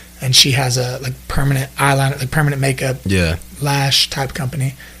Hawaii, and she has a like permanent eyeliner, like permanent makeup, lash type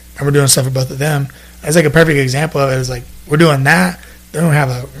company, and we're doing stuff for both of them. It's like a perfect example of it. Is like we're doing that. Then we have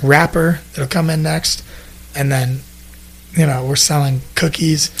a rapper that'll come in next, and then we're selling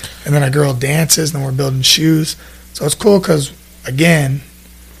cookies, and then a girl dances, and then we're building shoes. So it's cool because, again,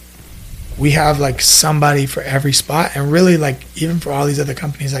 we have like somebody for every spot, and really like even for all these other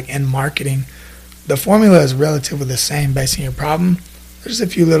companies, like in marketing, the formula is relatively the same based on your problem. There's a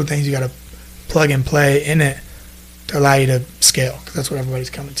few little things you got to plug and play in it to allow you to scale, because that's what everybody's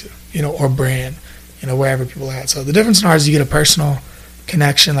coming to, or brand. wherever people are at. So the difference in ours is you get a personal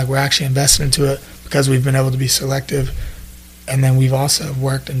connection, like we're actually invested into it because we've been able to be selective. And then we've also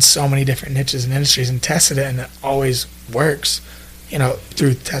worked in so many different niches and industries and tested it, and it always works,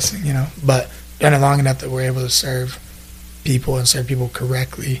 through testing, but done it long enough that we're able to serve people and serve people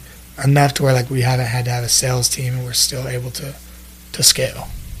correctly enough to where like we haven't had to have a sales team and we're still able to scale,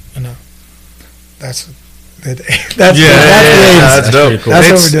 That's dope. Cool.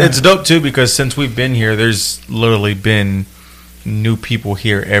 It's dope too because since we've been here, there's literally been new people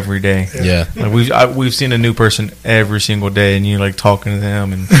here every day. Yeah. Like we've seen a new person every single day, and you like talking to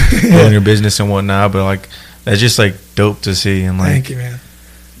them and doing your business and whatnot. But like that's just like dope to see, and like thank you, man.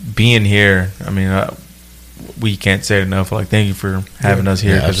 Being here. I mean, we can't say it enough. Like thank you for having us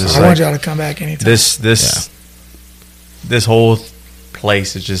here because I want y'all to come back anytime. This whole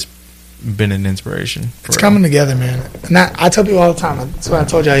place has just been an inspiration. It's coming together, man. And I tell people all the time. That's what I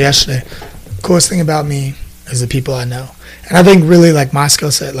told y'all yesterday. The coolest thing about me is the people I know. And I think really like my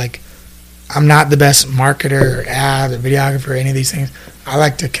skill set, like I'm not the best marketer or ad or videographer or any of these things. I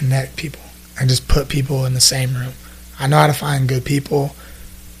like to connect people and just put people in the same room. I know how to find good people,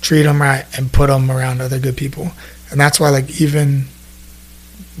 treat them right, and put them around other good people. And that's why like even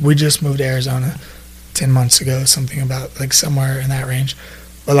we just moved to Arizona 10 months ago, something about like somewhere in that range.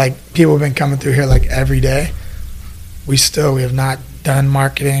 But like people have been coming through here like every day. We have not done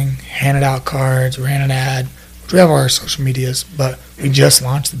marketing, handed out cards, ran an ad. We have our social medias, but we just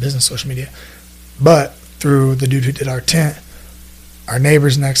launched the business social media. But through the dude who did our tent, our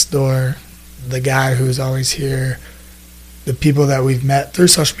neighbors next door, the guy who's always here, the people that we've met through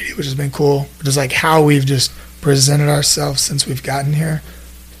social media, which has been cool, just like how we've just presented ourselves since we've gotten here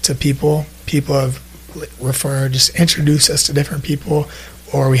to people. People have referred, just introduced us to different people,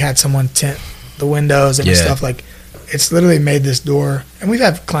 or we had someone tint the windows and stuff. Like it's literally made this door, and we've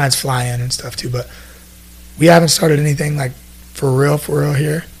had clients fly in and stuff too, but we haven't started anything like for real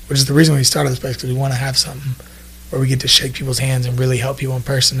here, which is the reason we started this place, because we want to have something where we get to shake people's hands and really help people in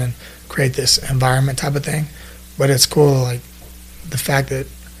person and create this environment type of thing. But it's cool, like the fact that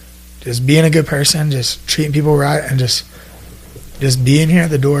just being a good person, just treating people right, and just being here,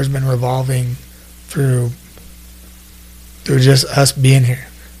 the door has been revolving through just us being here,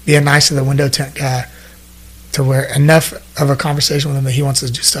 being nice to the window tent guy, to where enough of a conversation with him that he wants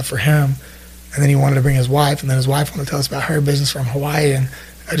to do stuff for him. And then he wanted to bring his wife, and then his wife wanted to tell us about her business from Hawaii, and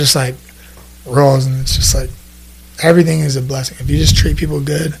it just like rolls, and it's just like everything is a blessing. If you just treat people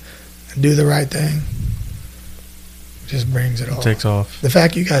good and do the right thing, it just brings it all. It takes off. The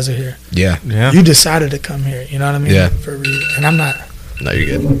fact you guys are here. Yeah. You decided to come here, you know what I mean? Yeah. And I'm not. No,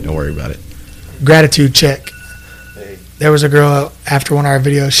 you're good. Don't worry about it. Gratitude check. There was a girl after one of our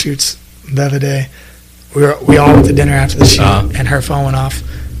video shoots the other day. We all went to dinner after the shoot, and her phone went off.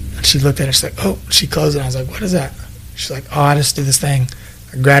 She looked at it, she's like, oh, she closed it. I was like, what is that? She's like, oh, I just did this thing,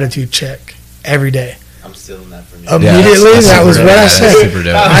 a gratitude check every day. I'm stealing that from you. Immediately, that was what I said.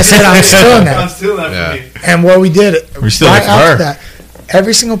 I said, I'm stealing that. I'm stealing that from you. And what we did, right after that,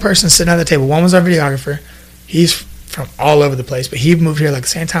 every single person sitting at the table, one was our videographer. He's from all over the place, but he moved here like the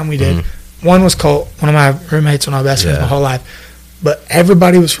same time we did. One was Colt, one of my roommates, one of my best friends my whole life. But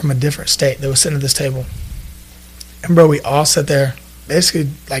everybody was from a different state that was sitting at this table. And, bro, we all sat there. Basically,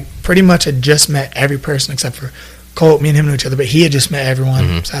 like, pretty much had just met every person except for Colt. Me and him knew each other, but he had just met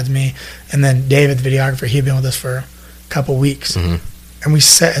everyone besides me. And then David, the videographer, he had been with us for a couple weeks. And we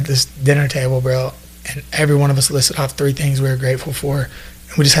sat at this dinner table, bro, and every one of us listed off 3 things we were grateful for.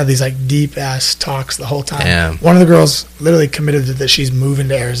 And we just had these, like, deep-ass talks the whole time. Damn. One of the girls literally committed that she's moving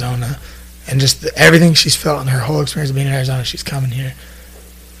to Arizona. And just everything she's felt in her whole experience of being in Arizona, she's coming here.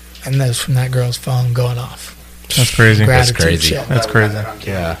 And that was from that girl's phone going off. That's crazy. That's crazy. Check. That's crazy.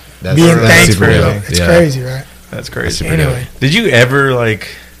 Yeah. Being thankful, super bro. It's crazy, right? That's crazy. Anyway. Did you ever,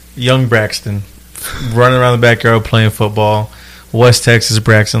 like, young Braxton, running around the backyard playing football, West Texas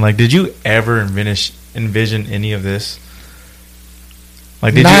Braxton, like, did you ever envision any of this?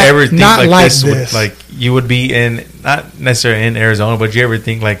 Like, did you ever think like this would, like, you would be in, not necessarily in Arizona, but did you ever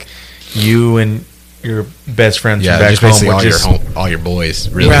think, like, you and your best friends from back home would all your boys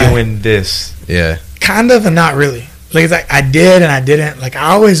really doing this? Yeah. Kind of and not really. Like, it's like I did and I didn't. Like,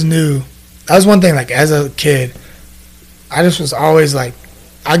 I always knew. That was one thing, like, as a kid, I just was always like,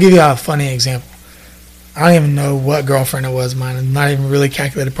 I'll give you a funny example. I don't even know what girlfriend it was mine. I'm not even really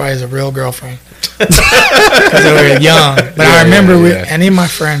calculated probably as a real girlfriend. Because they were young. But I remember any of my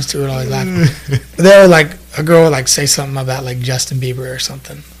friends, too, would always laugh. But they were like, a girl would, like, say something about, like, Justin Bieber or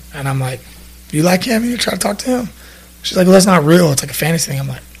something. And I'm like, you like him? And you try to talk to him? She's like, well, that's not real. It's like a fantasy thing. I'm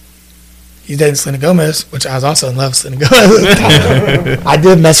like, he's dating Selena Gomez, which I was also in love with Selena Gomez. I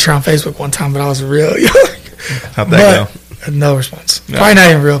did mess around Facebook one time, but I was real young. How'd that go? No response. No. Probably not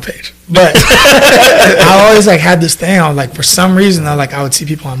even real page. But I always like had this thing. I was like, for some reason, I would see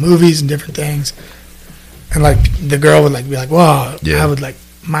people on movies and different things, and like the girl would like be like, "Wow," I would like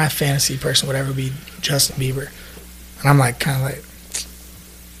my fantasy person would ever be Justin Bieber, and I'm like kind of like,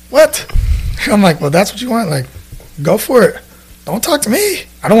 what? I'm like, well, that's what you want. Like, go for it. Don't talk to me.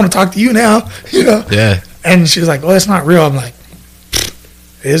 I don't want to talk to you now. You know? Yeah. And she was like, well, it's not real. I'm like, it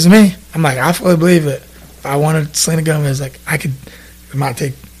is me. I'm like, I fully believe it. If I wanted Selena Gomez, like, it might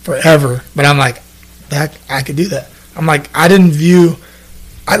take forever, but I'm like, that I could do that. I'm like,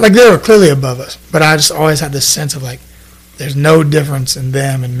 they were clearly above us, but I just always had this sense of like, there's no difference in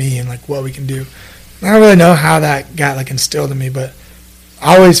them and me and like what we can do. And I don't really know how that got like instilled in me, but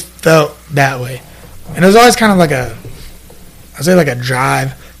I always felt that way. And it was always kind of like I'd say like a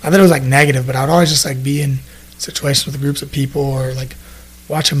drive. Not that it was like negative, but I would always just like be in situations with groups of people or like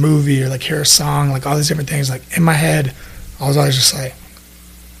watch a movie or like hear a song, like all these different things. Like in my head, I was always just like,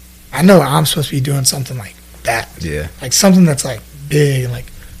 I know I'm supposed to be doing something like that. Yeah. Like something that's like big and like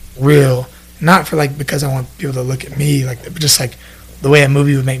real. Not for like because I want people to look at me, like but just like the way a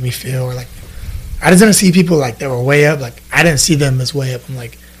movie would make me feel, or like I just didn't see people like that were way up. Like I didn't see them as way up. I'm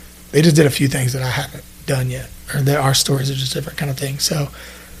like, they just did a few things that I haven't done yet, or that our stories are just different kind of thing. So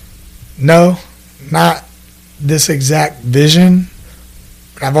no, not this exact vision,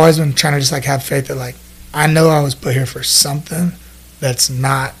 but I've always been trying to just like have faith that like I know I was put here for something that's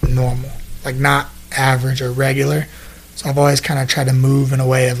not normal, like not average or regular. So I've always kind of tried to move in a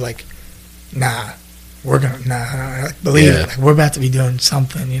way of like, believe it, like we're about to be doing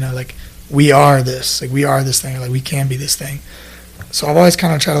something, you know, like we are this, like we are this thing, like we can be this thing. So I've always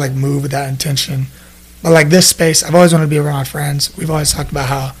kind of tried to like move with that intention. But like this space, I've always wanted to be around my friends. We've always talked about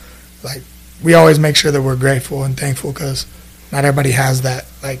how like we always make sure that we're grateful and thankful because not everybody has that,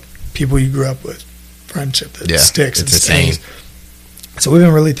 like people you grew up with, friendship that sticks and stays. So we've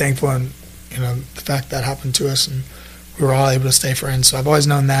been really thankful, and you know the fact that happened to us, and we were all able to stay friends. So I've always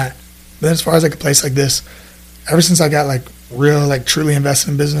known that. But then as far as like a place like this, ever since I got like real, like truly invested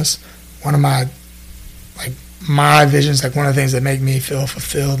in business, one of my visions, like one of the things that make me feel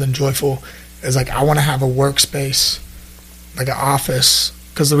fulfilled and joyful is like I want to have a workspace, like an office.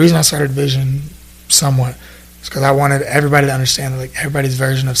 Because the reason I started Vision somewhat is because I wanted everybody to understand that like everybody's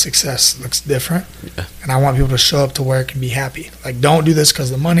version of success looks different, and I want people to show up to work and be happy. Like don't do this because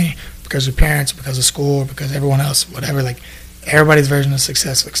of the money, because of your parents, because of school, or because everyone else, whatever. Like everybody's version of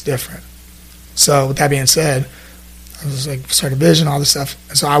success looks different. So with that being said, I was like started Vision, all this stuff,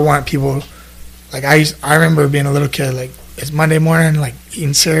 and so I want people. Like I remember being a little kid, like it's Monday morning, like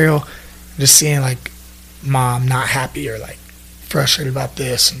eating cereal, just seeing like mom not happy or like frustrated about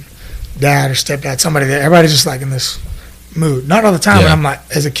this, and dad or stepdad, somebody that everybody's just like in this mood. Not all the time, but I'm like,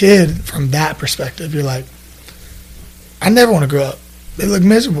 as a kid, from that perspective, you're like, I never want to grow up. They look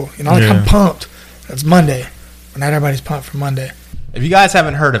miserable, you know. Like I'm pumped. It's Monday, but not everybody's pumped for Monday. If you guys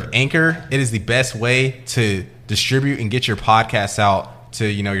haven't heard of Anchor, it is the best way to distribute and get your podcasts out to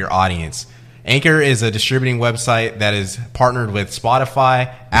your audience. Anchor is a distributing website that is partnered with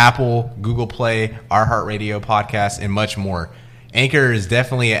Spotify, Apple, Google Play, iHeartRadio podcasts, and much more. Anchor is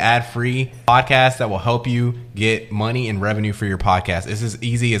definitely an ad-free podcast that will help you get money and revenue for your podcast. It's as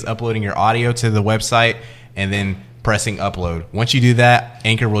easy as uploading your audio to the website and then pressing upload. Once you do that,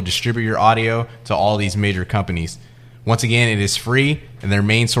 Anchor will distribute your audio to all these major companies. Once again, it is free, and their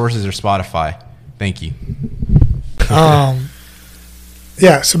main sources are Spotify. Thank you. So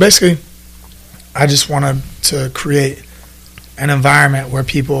basically, I just wanted to create an environment where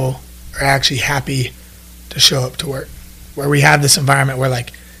people are actually happy to show up to work, where we have this environment where,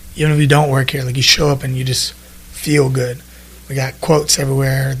 like, even if you don't work here, like, you show up and you just feel good. We got quotes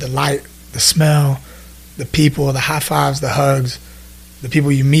everywhere, the light, the smell, the people, the high fives, the hugs, the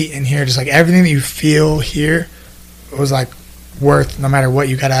people you meet in here, just, like, everything that you feel here was, like, worth no matter what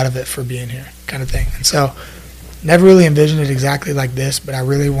you got out of it for being here kind of thing. And so never really envisioned it exactly like this, but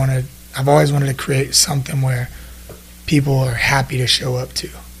I've always wanted to create something where people are happy to show up to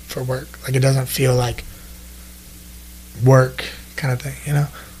for work. Like it doesn't feel like work kind of thing, you know?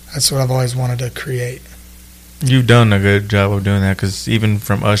 That's what I've always wanted to create. You've done a good job of doing that, because even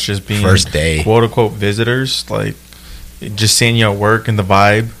from us just being first day quote-unquote visitors, like just seeing y'all work and the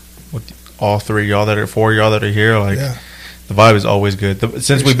vibe with all four of y'all that are here, like the vibe is always good.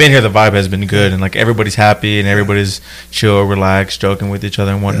 Since we've been here, the vibe has been good, and like everybody's happy and everybody's chill, relaxed, joking with each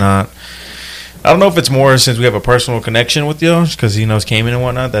other and whatnot. I don't know if it's more since we have a personal connection with y'all, because he knows Cayman and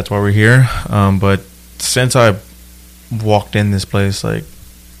whatnot. That's why we're here. But since I walked in this place, like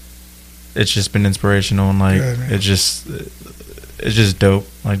it's just been inspirational and like Good, man. it's just dope.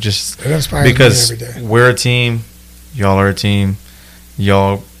 Like just It inspires me because every day. we're a team, y'all are a team,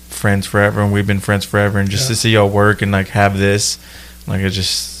 y'all friends forever, and we've been friends forever. And just to see y'all work and like have this, like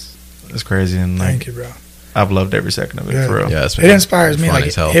it's crazy. And like Thank you, bro. I've loved every second of it Good. for real. Yeah, it's It inspires me. fun Like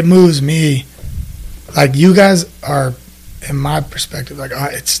as hell. it moves me. Like you guys are, in my perspective, like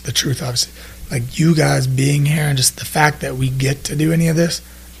it's the truth, obviously. Like you guys being here and just the fact that we get to do any of this,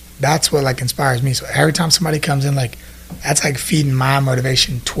 that's what like inspires me. So every time somebody comes in, like that's like feeding my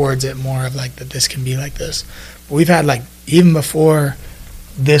motivation towards it more of like that this can be like this. But we've had like even before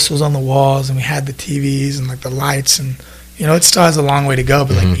this was on the walls and we had the TVs and like the lights and it still has a long way to go.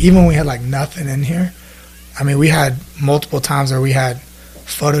 But like even when we had like nothing in here, I mean we had multiple times where we had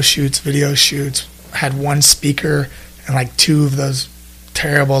photo shoots, video shoots, had one speaker and like two of those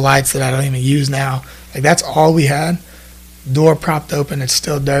terrible lights that I don't even use now. Like that's all we had. Door propped open, it's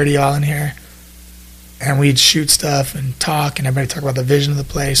still dirty all in here. And we'd shoot stuff and talk and everybody talk about the vision of the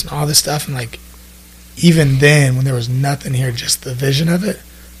place and all this stuff. And like even then when there was nothing here, just the vision of it,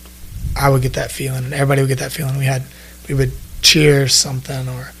 I would get that feeling and everybody would get that feeling. We would cheer something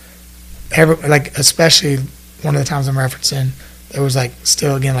or like especially one of the times I'm referencing, there was like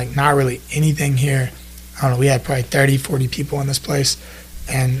still again like not really anything here. I don't know, we had probably 30, 40 people in this place,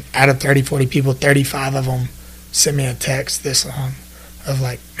 and out of 30, 40 people, 35 of them sent me a text this long of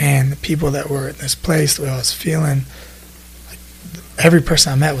like, man, the people that were in this place, the way I was feeling, like every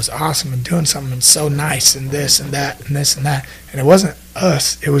person I met was awesome and doing something and so nice and this and that and this and that. And it wasn't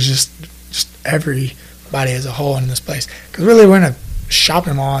us, it was just everybody as a whole in this place. Because really we're in a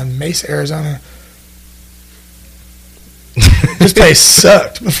shopping mall in Mesa, Arizona. This place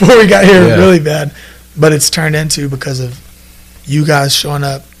sucked before we got here really bad. But it's turned into, because of you guys showing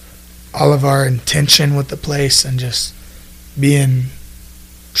up, all of our intention with the place and just being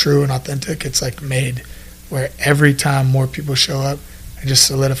true and authentic, it's like made where every time more people show up, it just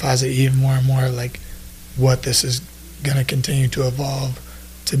solidifies it even more and more like what this is going to continue to evolve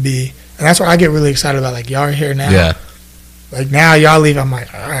to be. And that's why I get really excited about like y'all are here now. Yeah. Like now y'all leave, I'm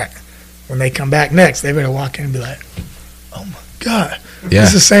like, all right. When they come back next, they better walk in and be like, oh my God. Yeah.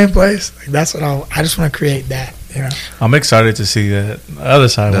 It's the same place. Like that's what I just want to create that, I'm excited to see that other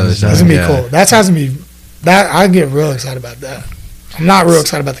side. The other side. That's gonna be Yeah. cool. That's how me. That I get real excited about that. I'm not real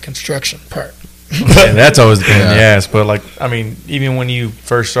excited about the construction part. Yeah, that's always the pain in the Yeah. ass. But like, I mean, even when you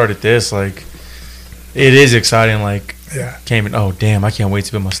first started this, like, it is exciting. Like, Yeah. came in. Oh damn! I can't wait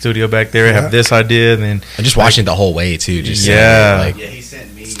to build my studio back there. I Yeah. have this idea, and then And just watching it the whole way too. Just Yeah. like Yeah, he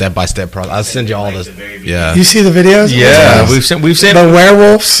sent me step by step process. I'll send you all this. the very Yeah. You see the videos? yeah, Yeah. we've seen The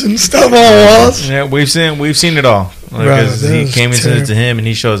werewolves and stuff on the walls. yeah we've seen it all. Like, Bro, 'cause that he was came and sent it to terrible. him, and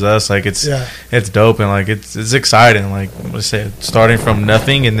he shows us like it's Yeah. dope and like it's exciting. Like let's say starting from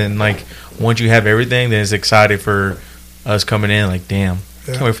nothing, and then like once you have everything, then it's exciting for us coming in. Like damn,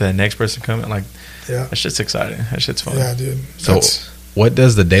 Yeah. can't wait for that next person coming. Like Yeah. that shit's exciting. That shit's fun. Yeah, dude. So, what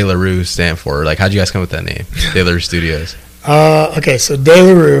does the De La Rue stand for? Like, how'd you guys come with that name? De La Rue Studios. Okay, so De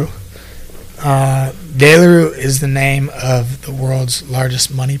La Rue. De La Rue is the name of the world's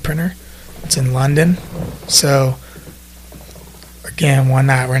largest money printer. It's in London. So, again, one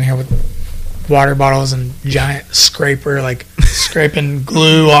night we're in here with water bottles and giant scraper, like scraping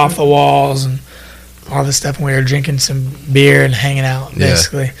glue off the walls and all this stuff. And we were drinking some beer and hanging out, Yeah.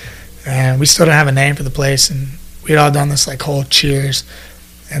 basically. And we still don't have a name for the place. And we'd all done this like whole cheers.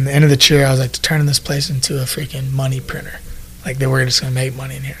 And the end of the cheer, I was like, turning this place into a freaking money printer. Like, they were just going to make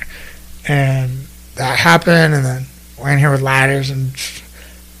money in here. And that happened, and then we're in here with ladders, and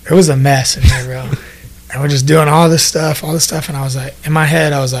it was a mess in here, bro. And we're just doing all this stuff, and I was like, in my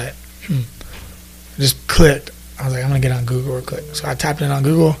head, I was like, It just clicked. I was like, I'm going to get on Google real quick. So I typed in on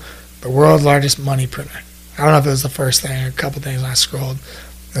Google, the world's largest money printer. I don't know if it was the first thing or a couple things when I scrolled.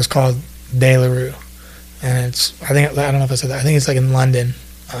 It was called De La Rue. And it's, I don't know if I said that. I think it's like in London.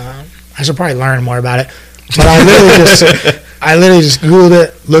 I should probably learn more about it. But I literally just Googled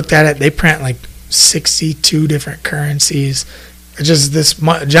it, looked at it. They print like 62 different currencies. It's just this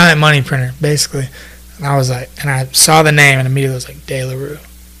giant money printer, basically. And I was like, and I saw the name and immediately was like, De La Rue.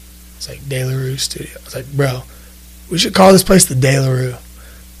 It's like De La Rue Studio. I was like, bro, we should call this place the De La Rue.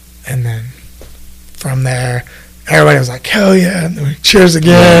 And then from there, everybody was like, hell yeah. And then we cheers again.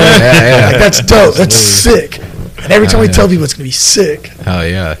 Yeah. Like, that's dope. That's sick. And every time we Yeah. tell people it's going to be sick. Hell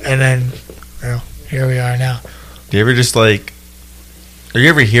yeah. And then, here we are now. Do you ever just like? Are you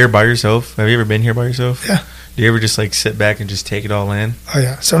ever here by yourself? Have you ever been here by yourself? Yeah. Do you ever just like sit back and just take it all in? Oh,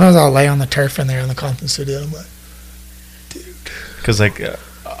 yeah. Sometimes I'll lay on the turf in there in the Compton studio. I'm like, Because like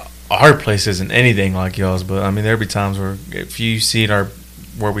our place isn't anything like y'all's, but I mean there'll be times where if you see our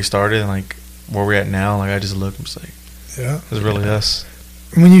where we started and like where we're at now, like I just look, I'm just like, Yeah. it's really us.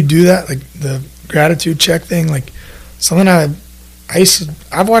 When you do that, like the gratitude check thing, like something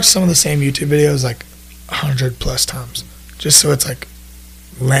I've watched some of the same YouTube videos like 100 plus times, just so it's like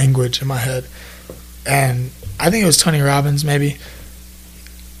language in my head. And I think it was Tony Robbins, maybe.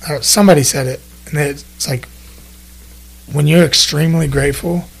 Somebody said it, and it's like when you're extremely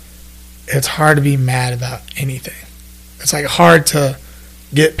grateful, it's hard to be mad about anything. It's like hard to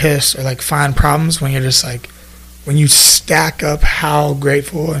get pissed or like find problems when you're just like, when you stack up how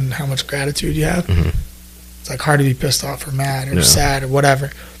grateful and how much gratitude you have, it's like hard to be pissed off or mad or sad or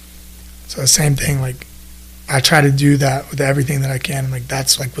whatever. So the same thing, like I try to do that with everything that I can. And like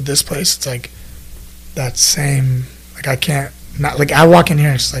that's like with this place, it's like that same, like I can't, not like I walk in here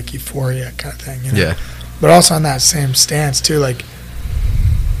and it's like euphoria kind of thing, you know? Yeah. But also on that same stance too, like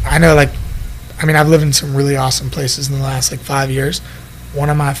I know, like, I mean, I've lived in some really awesome places in the last like 5 years. One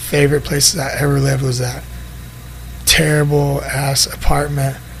of my favorite places I ever lived was that terrible ass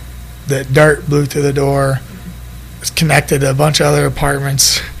apartment that dirt blew through the door. It's connected to a bunch of other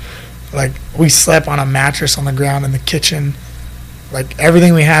apartments. Like we slept on a mattress on the ground in the kitchen. Like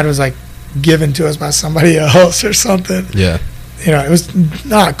everything we had was like given to us by somebody else or something. Yeah. You know, it was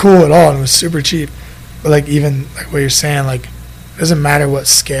not cool at all, and it was super cheap. But like even like what you're saying, like it doesn't matter what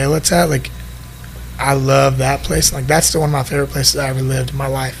scale it's at. Like I love that place. Like that's one of my favorite places I ever lived in my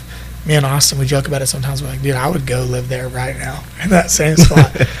life. Me and Austin, we joke about it sometimes. We're like, dude, I would go live there right now in that same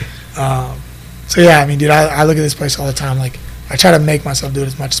spot. So yeah, I mean, dude, I look at this place all the time. Like I try to make myself do it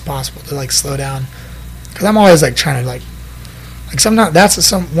as much as possible to like slow down, because I'm always like trying to like sometimes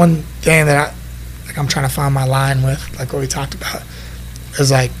that's one thing that I'm trying to find my line with, like what we talked about,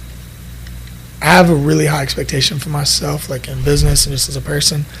 is like I have a really high expectation for myself, like in business and just as a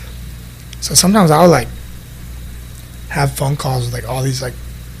person. So sometimes I'll like have phone calls with like all these like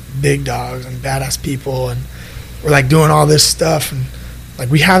big dogs and badass people, and we're like doing all this stuff, and like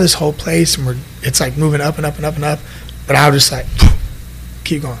we have this whole place, and it's like moving up and up and up and up, but I'll just like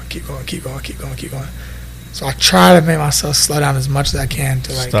keep going. So I try to make myself slow down as much as I can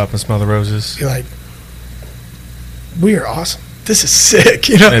to like stop and smell the roses. Be like, we are awesome. This is sick,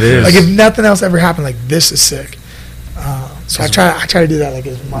 you know. It is. Like if nothing else ever happened, like this is sick. So I try to do that like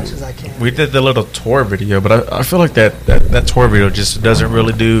as much as I can. We did the little tour video, but I feel like that tour video just doesn't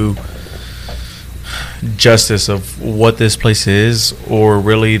really do justice of what this place is, or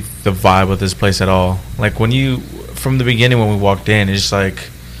really the vibe of this place at all. Like from the beginning when we walked in, it's just like,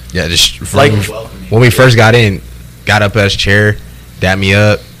 Yeah, just Like- when we first got up at his chair, dapped me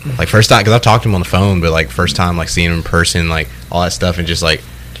up. Like first time, because I've talked to him on the phone, but like first time like seeing him in person, like all that stuff, and just like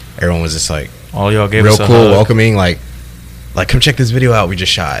everyone was just like all y'all gave real us a cool, hug. welcoming, like come check this video out we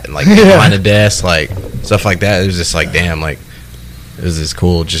just shot, and like behind the desk, like stuff like that. It was just like damn, like it was just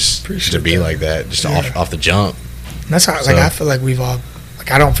cool just Appreciate to be that. like that, just Yeah. off the jump. And that's how like So- I feel like we've all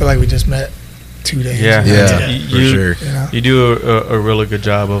like I don't feel like we just met 2 days. Yeah, ago. Yeah, You- for sure. You know? You do a really good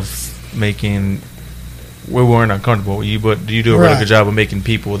job of making. We weren't uncomfortable with you, but you do a really Right. good job of making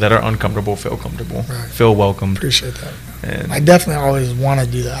people that are uncomfortable feel comfortable, Right. feel welcomed. Appreciate that. And I definitely always want to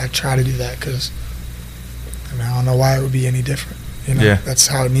do that. I try to do that because I mean I don't know why it would be any different. You know, Yeah. that's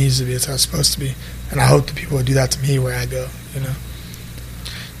how it needs to be. It's how it's supposed to be. And I hope that people would do that to me where I go. You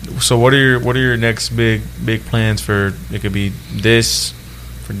know. so, what are your next big plans for? It could be this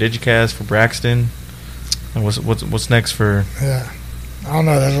for Digicast, for Braxton. And what's next for? Yeah. I don't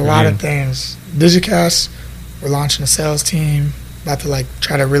know. There's a For lot you. of things. Digicast, we're launching a sales team. About to like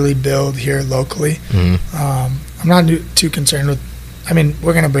try to really build here locally. Mhm. I'm not too concerned with. I mean,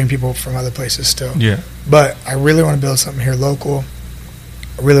 we're gonna bring people from other places still, Yeah, but I really want to build something here local.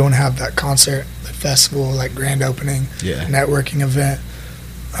 I really want to have that concert, the festival, like grand opening, Yeah. networking event.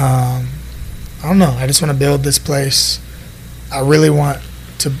 I don't know. I just want to build this place. I really want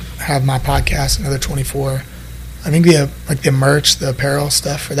to have my podcast, Another 24. I think the merch, the apparel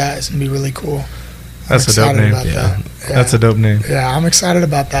stuff for that is gonna be really cool. That's a dope excited name. about Yeah. that. Yeah. that's a dope name. Yeah, I'm excited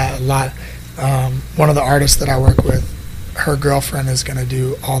about that a lot. One of the artists that I work with, her girlfriend is going to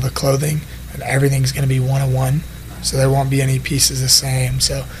do all the clothing, and everything's going to be one-on-one, so there won't be any pieces the same.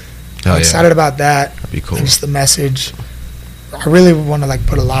 So Oh, I'm excited about that. That'd be cool. And just the message. I really want to like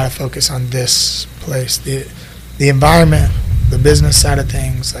put a lot of focus on this place, the environment, the business side of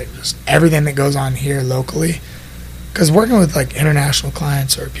things, like just everything that goes on here locally. Because working with like international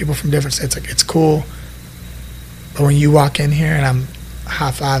clients or people from different states, like it's cool. But when you walk in here and I'm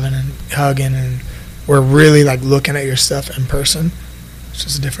high-fiving and hugging and we're really like looking at your stuff in person, it's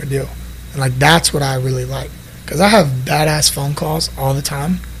just a different deal. And like that's what I really like. Because I have badass phone calls all the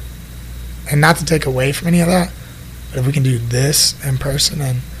time. And not to take away from any of that, But if we can do this in person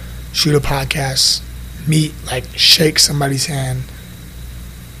and shoot a podcast, meet, like shake somebody's hand,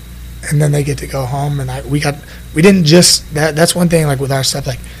 and then they get to go home, and we didn't just that's one thing, like with our stuff,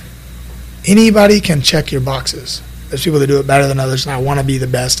 like anybody can check your boxes. There's people that do it better than others, and I want to be the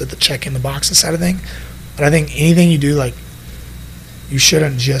best at the checking the boxes side of thing. But I think anything you do, like, you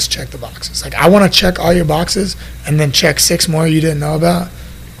shouldn't just check the boxes. Like, I want to check all your boxes and then check 6 more you didn't know about.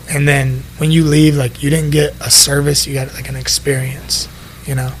 And then when you leave, like, you didn't get a service, you got like an experience,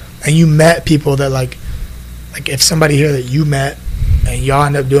 you know. And you met people that like if somebody here that you met and y'all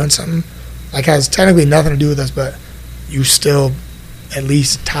end up doing something, like, has technically nothing to do with us, but you still at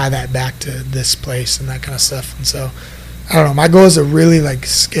least tie that back to this place and that kind of stuff. And so, I don't know, my goal is to really like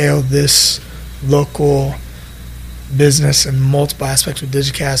scale this local business in multiple aspects with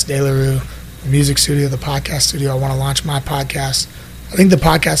Digicast, De La Rue, the music studio, the podcast studio. I want to launch my podcast. I think the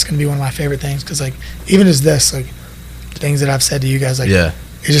podcast can be one of my favorite things, because like even as this, like things that I've said to you guys, like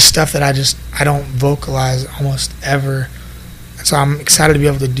it's just stuff that I don't vocalize almost ever. And so I'm excited to be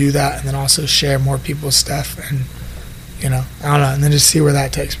able to do that, and then also share more people's stuff, and you know, I don't know, and then just see where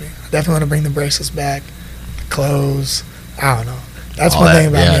that takes me. I definitely want to bring the bracelets back, the clothes. I don't know. That's all one thing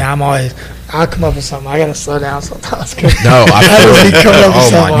about me. I'll come up with something. I gotta slow down sometimes. No, I feel it.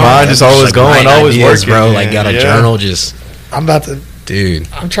 Oh my God, just always like going, always working, bro. Like, got a journal. Just I'm about to, dude.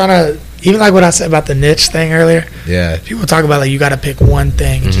 I'm trying to, even like what I said about the niche thing earlier. Yeah. People talk about like you got to pick one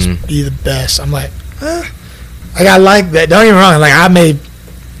thing and just be the best. I'm like, like I like that. Don't get me wrong. Like I may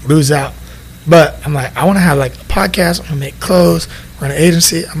lose out, but I'm like, I want to have like a podcast. I'm gonna make clothes. Run an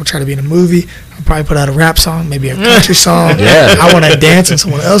agency. I'm gonna try to be in a movie. I'll probably put out a rap song, maybe a country song. Yeah. I want to dance in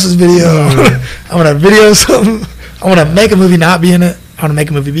someone else's video. I want to video something. I want to make a movie, not be in it. I want to make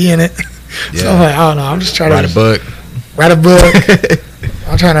a movie, be in it. Yeah. So I'm like, I don't know. I'm just trying to write a book.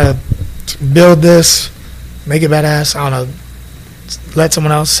 I'm trying to build this, make it badass. I don't know. Let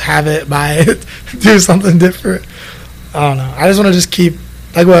someone else have it, buy it, do something different. I don't know. I just want to just keep,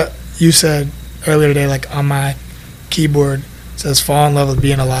 like what you said earlier today, like on my keyboard, it says fall in love with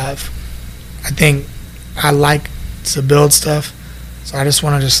being alive. I think I like to build stuff, so I just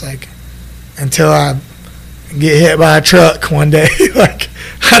want to just like, until I get hit by a truck one day, like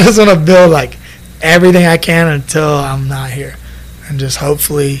I just want to build like everything I can until I'm not here, and just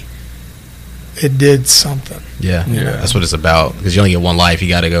hopefully it did something. Yeah, that's what it's about, because you only get one life. You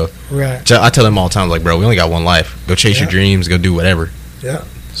got to go. Right. I tell them all the time, like, bro, we only got one life. Go chase your dreams. Go do whatever. Yeah.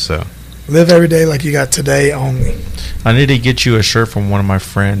 So live every day like you got today only. I need to get you a shirt from one of my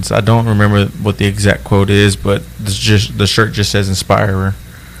friends. I don't remember what the exact quote is, but the shirt just says Inspirer,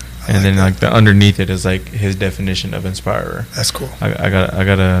 and then like the underneath it is like his definition of Inspirer. That's cool. I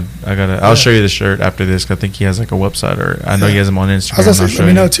gotta. I'll show you the shirt after this, 'cause I think he has like a website, or I know he has them on Instagram. I was gonna say, let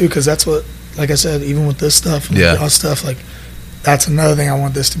me know too, because that's what, like I said, even with this stuff and all stuff, like that's another thing I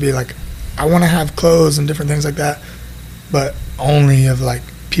want this to be. Like, I want to have clothes and different things like that, but only of like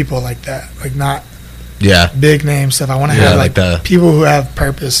people like that, like not big name stuff. I want to have like the people who have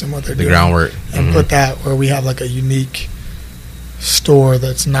purpose in what they're doing, the groundwork, and put that where we have like a unique store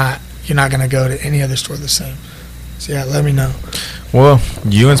that's not, you're not gonna go to any other store the same. So yeah, let me know. Well,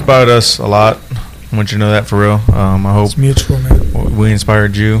 you inspired us a lot. I want you to know that for real. I hope it's mutual, man. We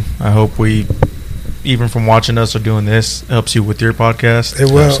inspired you. I hope we, even from watching us or doing this, helps you with your podcast.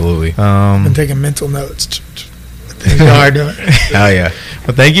 It will. Absolutely. I've been taking mental notes. Things y'all are doing. Hell yeah.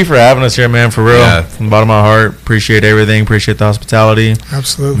 But thank you for having us here, man, for real. Yeah. From the bottom of my heart, appreciate everything. Appreciate the hospitality.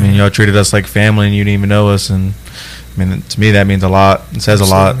 Absolutely. I mean, y'all treated us like family and you didn't even know us. And I mean, to me, that means a lot. It says a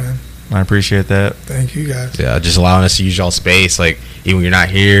lot. Man. I appreciate that. Thank you, guys. Yeah, just allowing us to use y'all space, like even when you're not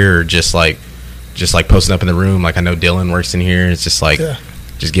here, or just like posting up in the room. Like I know Dylan works in here. It's just like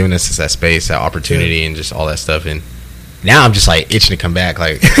just giving us that space, that opportunity, and just all that stuff. And now I'm just like itching to come back.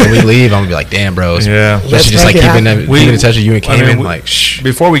 Like when we leave, I'm gonna be like, damn, bro. Especially just like keeping in touch with you and Cayman. Like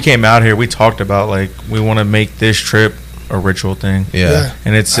before we came out here, we talked about like we want to make this trip a ritual thing. Yeah.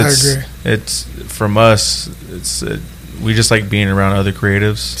 And it's I agree. It's from us. We just like being around other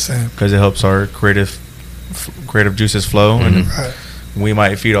creatives because it helps our creative juices flow, and we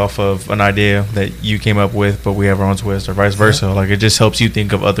might feed off of an idea that you came up with, but we have our own twist, or vice versa. Like it just helps you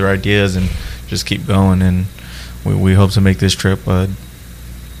think of other ideas and just keep going. And we hope to make this trip a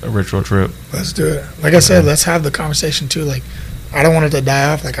ritual trip. Let's do it. Like I said, let's have the conversation too. Like I don't want it to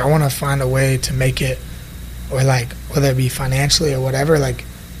die off. Like I want to find a way to make it, or like whether it be financially or whatever, like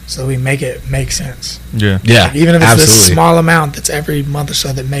so we make it make sense. Yeah. Like, even if it's this small amount that's every month or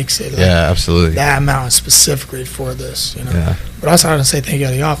so that makes it. Like, absolutely. That amount is specifically for this, you know. Yeah. But also I want to say thank you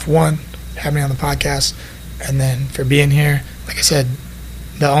to y'all for one, having me on the podcast, and then for being here. Like I said,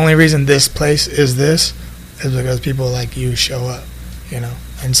 the only reason this place is this is because people like you show up,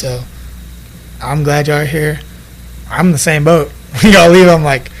 And so I'm glad y'all are here. I'm the same boat. When y'all leave, I'm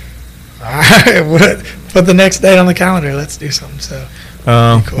like, all right, put the next date on the calendar. Let's do something. So,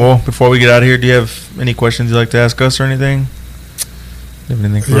 cool. Well, before we get out of here, do you have any questions you'd like to ask us or anything? Have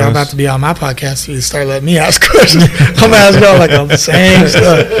anything for y'all us? about to be on my podcast, so you start letting me ask questions. I'm gonna ask y'all like on the same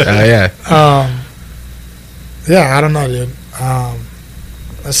stuff. Yeah, I don't know, dude.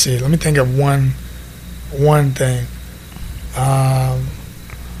 Let's see. Let me think of one thing. Yeah,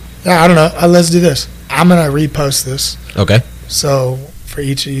 I don't know. Let's do this. I'm gonna repost this. Okay. So for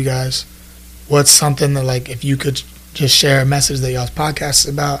each of you guys, what's something that, like, if you could just share a message that y'all's podcast is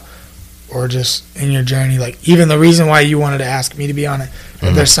about, or just in your journey, like even the reason why you wanted to ask me to be on it,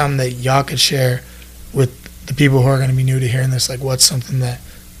 if there's something that y'all could share with the people who are going to be new to hearing this, like what's something that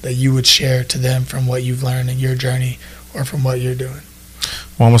you would share to them from what you've learned in your journey or from what you're doing?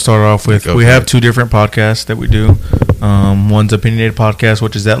 Well, I'm going to start off with, we have 2 different podcasts that we do. One's Opinionated Podcast,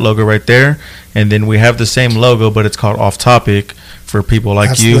 which is that logo right there. And then we have the same logo, but it's called Off Topic for people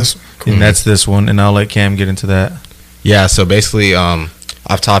like you. Cool. And that's this one. And I'll let Cam get into that. Yeah, so basically,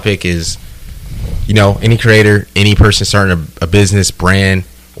 Off Topic is, any creator, any person starting a business, brand,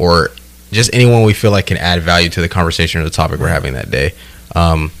 or just anyone we feel like can add value to the conversation or the topic we're having that day.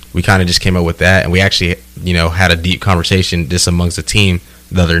 We kind of just came up with that, and we actually, had a deep conversation just amongst the team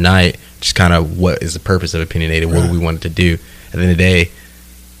the other night, just kind of what is the purpose of Opinionated, what do we want it to do. At the end of the day,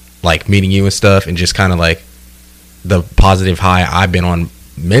 like meeting you and stuff, and just kind of like the positive high I've been on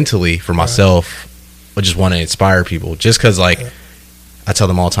mentally for myself, I just want to inspire people. Just because, like, I tell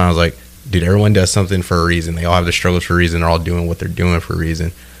them all the time, I was like, dude, everyone does something for a reason. They all have their struggles for a reason. They're all doing what they're doing for a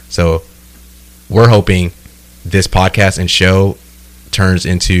reason. So we're hoping this podcast and show turns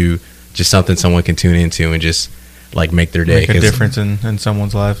into just something someone can tune into and just like make their day, make a difference in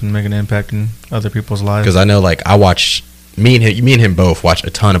someone's life and make an impact in other people's lives. Because I know, like, I watch me and him both watch a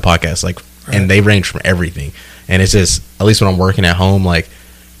ton of podcasts, like, and they range from everything. And it's just, at least when I'm working at home, like,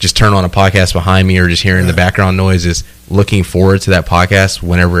 just turn on a podcast behind me or just hearing the background noise, is looking forward to that podcast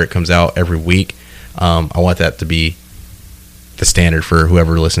whenever it comes out every week. I want that to be the standard for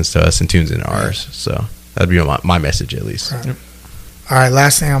whoever listens to us and tunes into ours. So that'd be my message, at least. All right,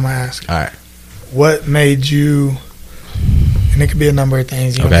 last thing I'm going to ask. All right. What made you, and it could be a number of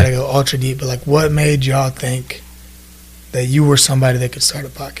things, you don't got to go ultra deep, but like what made y'all think that you were somebody that could start a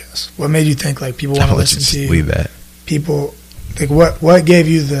podcast? What made you think like people want to listen to you? Leave that. People, like what gave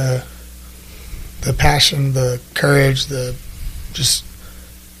you the passion, the courage, the just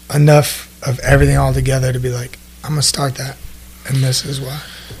enough of everything all together to be like, I'm going to start that, and this is why?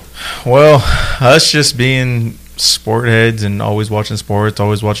 Well, us just being sport heads and always watching sports,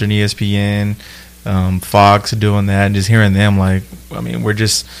 always watching ESPN, Fox doing that, and just hearing them, like, I mean, we're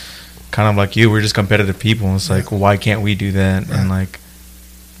just kind of like you, we're just competitive people, and it's like, why can't we do that? And like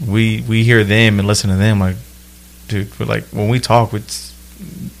we hear them and listen to them, like, dude, but like when we talk, it's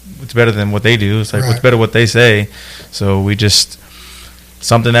better than what they do. It's like what's better what they say. So we just,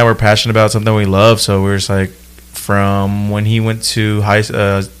 something that we're passionate about, something we love. So we're just like, from when he went to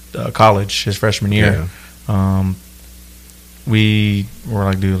college his freshman year, we were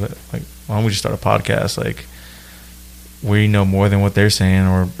like, dude, like, why don't we just start a podcast? Like, we know more than what they're saying,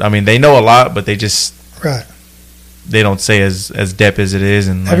 or I mean, they know a lot, but they just they don't say as depth as it is,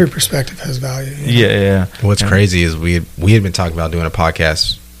 and every perspective has value. Yeah. What's crazy is we had been talking about doing a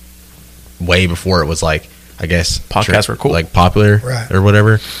podcast way before it was like, I guess podcasts were cool, like popular or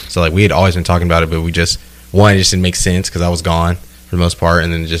whatever. So like we had always been talking about it, but we just, one, it just didn't make sense because I was gone for the most part,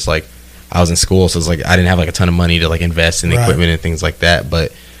 and then just like I was in school, so it's like I didn't have like a ton of money to like invest in equipment and things like that.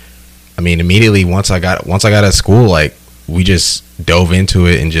 But I mean, immediately once I got out of school, like we just dove into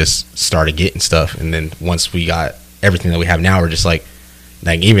it and just started getting stuff. And then once we got everything that we have now, we're just like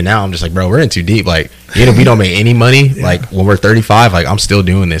even now I'm just like, bro, we're in too deep. Like, even if we don't make any money, like when we're 35, like I'm still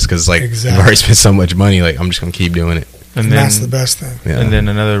doing this because like we've already spent so much money. Like I'm just gonna keep doing it. And then, that's the best thing. Yeah. And then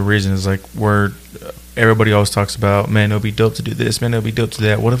another reason is like everybody always talks about, man, it'll be dope to do this, man, it'll be dope to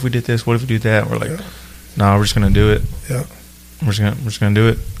that. What if we did this? What if we do that? We're like, nah, we're just gonna do it. Yeah, we're just gonna do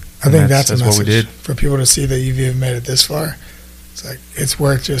it. I think that's a message what we did for people to see that you've even made it this far. It's like it's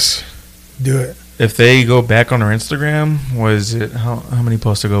worth just do it. If they go back on our Instagram, was it how many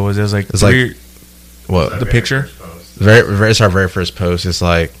posts ago was it? It was like three. What the picture? It's our very first post. It's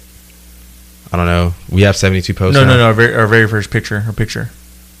like, I don't know. We have 72 posts. No. Our very first picture. Our picture.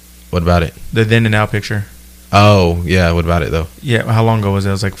 What about it? The then and now picture. Oh yeah. What about it though? Yeah. How long ago was it?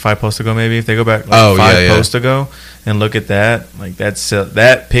 It was like 5 posts ago, maybe. If they go back like 5 posts ago and look at that, like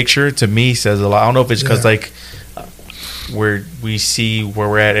that picture to me says a lot. I don't know if it's because like where we see where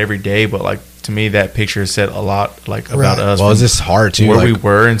we're at every day, but like to me that picture said a lot like about us. Well, it's just hard too. where Like, we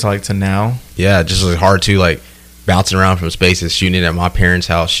were and to now. yeah, just like hard to like bouncing around from spaces, shooting it at my parents'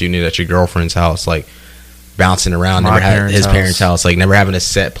 house, shooting it at your girlfriend's house, like bouncing around. My Never had parents' his house. parents' house, like never having a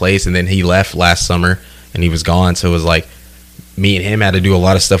set place. And then he left last summer and he was gone, so it was like me and him had to do a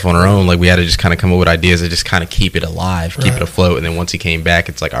lot of stuff on our own. Like we had to just kind of come up with ideas to just kind of keep it alive, keep it Right. afloat. And then once he came back,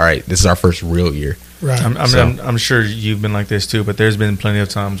 it's like, all right, this is our first real year. Right. I'm sure you've been like this too, but there's been plenty of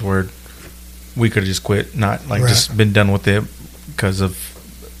times where we could have just quit, not like Right. just been done with it because of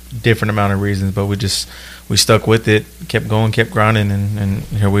different amount of reasons, but we stuck with it, kept going, kept grinding, and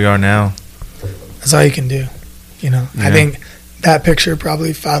here we are now. That's all you can do. You know, I Yeah. think that picture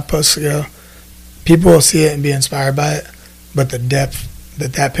probably 5 posts ago, people will see it and be inspired by it, but the depth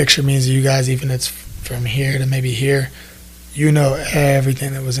that picture means to you guys, even if it's from here to maybe here, you know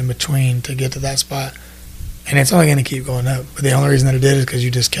everything that was in between to get to that spot. And it's only going to keep going up. But the only reason that it did is because you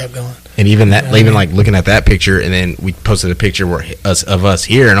just kept going. And even that, Yeah. even like looking at that picture, and then we posted a picture where of us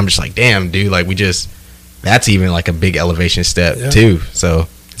here, and I'm just like, damn, dude, like that's even like a big elevation step Yeah. too. So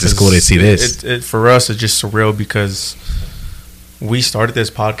it's just cool to see this. It for us, it's just surreal because we started this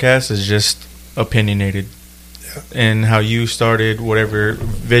podcast as just opinionated. And how you started whatever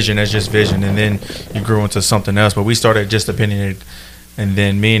vision as just vision, and then you grew into something else. But we started just opinionated, and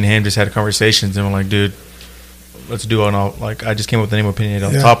then me and him just had conversations, and we're like, dude, let's do it all. Like I just came up with the name opinionated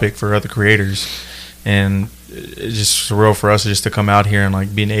on Yeah. topic for other creators, and it's just surreal for us just to come out here and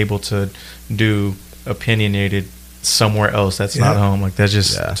like being able to do opinionated somewhere else that's not Yeah. home. Like that's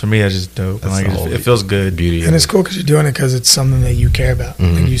just Yeah. to me that's just dope. And That's like the whole it feels good. Beauty. And of it's it. cool because you're doing it because it's something that you care about.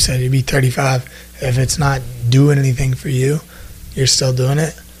 Mhm. Like you said, you'd be 35. If it's not doing anything for you, you're still doing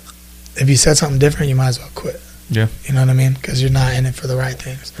it. If you said something different, you might as well quit. Yeah. You know what I mean? Because you're not in it for the right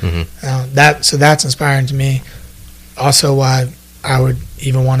things. Mhm. So that's inspiring to me. Also, why I would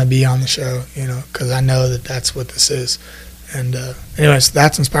even want to be on the show, you know, because I know that that's what this is. And anyways,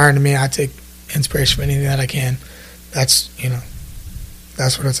 that's inspiring to me. I take inspiration from anything that I can. That's, you know,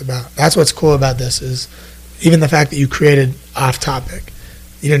 that's what it's about. That's what's cool about this is even the fact that you created off topic.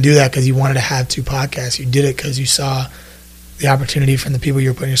 You didn't do that because you wanted to have 2 podcasts. You did it because you saw the opportunity from the people you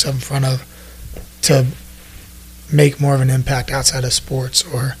were putting yourself in front of to make more of an impact outside of sports,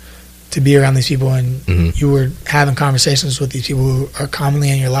 or to be around these people, and Mhm. you were having conversations with these people who are commonly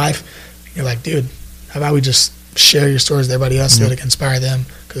in your life. You're like, dude, how about we just share your stories with everybody else so that it can inspire them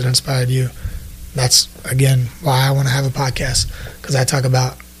because it inspired you. That's, again, why I want to have a podcast, because I talk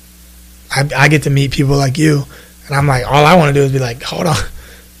about, I get to meet people like you, and I'm like, all I want to do is be like, hold on,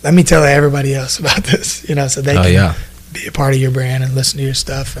 let me tell everybody else about this, you know, so they Oh can yeah. be a part of your brand and listen to your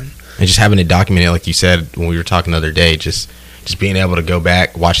stuff. And And just having it documented, like you said when we were talking the other day, just being able to go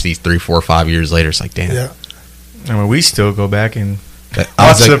back, watch these 3, 4, 5 years later, it's like, damn. yeah, I mean, we still go back and I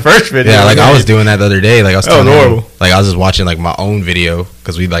was watch like, the first video. yeah, like I was doing that the other day. Like I was That was telling him, horrible. like I was just watching like my own video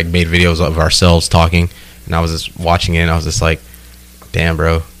because we like made videos of ourselves talking, and I was just watching it, and I was just like, damn,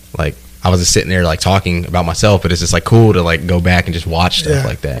 bro, like I was just sitting there like talking about myself, but it's just like cool to like go back and just watch stuff Yeah.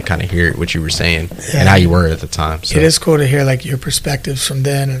 like that, kind of hear what you were saying Yeah. and how you were at the time. So it is cool to hear like your perspectives from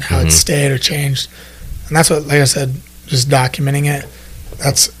then and how it Mhm. stayed or changed. And that's what, like I said, just documenting it.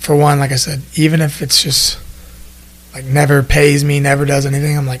 That's, for one, like I said, even if it's just like never pays me, never does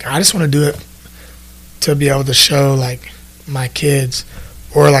anything, I'm like, I just want to do it to be able to show like my kids,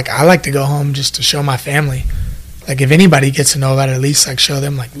 or like I like to go home just to show my family. Like if anybody gets to know about it, at least like show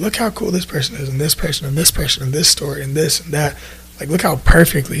them like, look how cool this person is, and this person and this person and this story and this and that. Like look how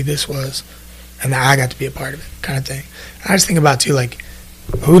perfectly this was, and that I got to be a part of it, kind of thing. I just think about too, like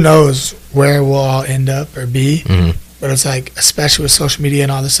who knows where we'll all end up or be. Mhm. But it's like, especially with social media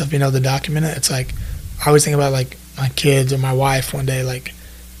and all this stuff, being able to document it, it's like I always think about like my kids or my wife one day, like,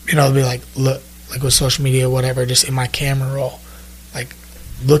 you know, be like, look, like with social media or whatever, just in my camera roll, like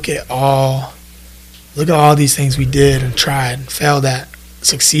look at all these things we did and tried and failed at,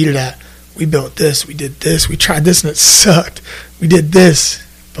 succeeded at. We built this, we did this, we tried this and it sucked. We did this,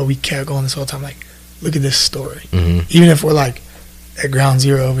 but we kept going this whole time. Like, look at this story. Mhm. Even if we're like at ground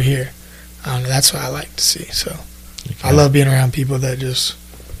zero over here, I don't know, that's what I like to see. So I love being around people that just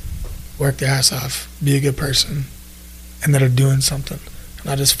work their ass off, be a good person, and that are doing something,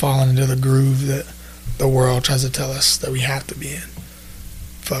 not just falling into the groove that the world tries to tell us that we have to be in.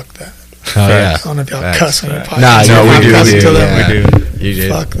 Fuck that. Oh yeah. I don't know if y'all Facts. cuss on your podcast. Nah, No, we we do, Cuss we to do, them. yeah. we do. You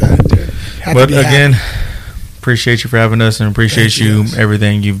did. Fuck that, dude. Had to But be happy. again, appreciate you for having us, and appreciate Thank you, you guys.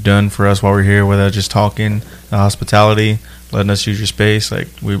 everything you've done for us while we're here, whether just talking, the hospitality, letting us use your space. Like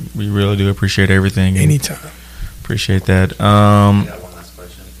we really do appreciate everything. and Anytime. appreciate that. I got one last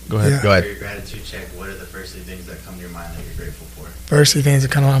question. Go ahead. Yeah. Go ahead. For your gratitude check, what are the first 3 things that come to your mind that you're grateful for? First few things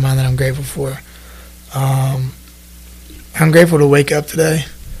that come to my mind that I'm grateful for. I'm grateful to wake up today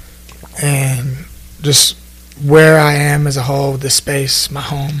and just where I am as a whole, the space, my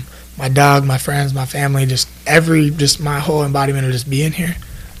home, my dog, my friends, my family, just my whole embodiment of just being here.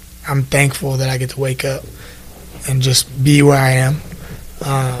 I'm thankful that I get to wake up and just be where I am.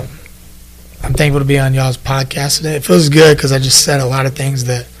 I'm thankful to be on y'all's podcast today. It feels good because I just said a lot of things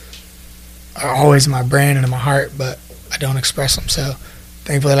that are always in my brain and in my heart, but I don't express them. So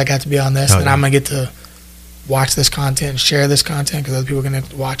thankful that I got to be on this, and I'm going to get to watch this content and share this content because other people are going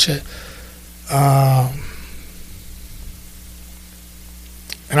to watch it.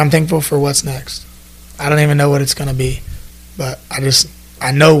 And I'm thankful for what's next. I don't even know what it's going to be, but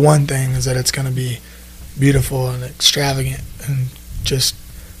I know one thing is that it's going to be beautiful and extravagant and just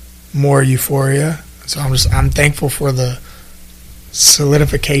more euphoria. So I'm thankful for the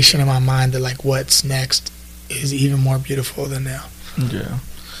solidification in my mind that like what's next is even more beautiful than now. Yeah.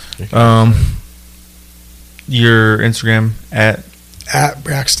 Your Instagram at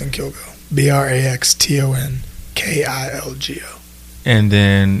Braxton Kilgo, BraxtonKilgo, and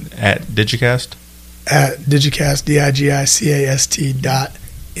then at Digicast. At Digicast,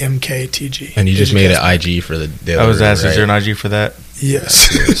 DIGICAST.MKTG. And you just made an IG for the daily. I was asking, right? Is there an IG for that? Yes.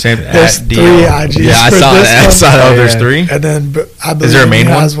 Same. There's at 3 DL. IGs. Yeah, I saw that. Oh, there's 3. And then I believe Is there a main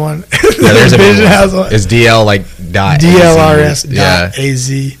has one. Yeah, there's a main Vision one. has one. It's DL like dot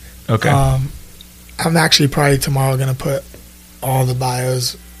DLRS.AZ. Okay. I'm actually probably tomorrow going to put all the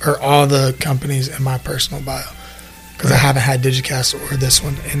bios or all the companies in my personal bio because I haven't had Digicast or this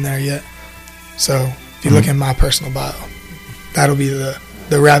one in there yet. So if you look in my personal bio, that'll be the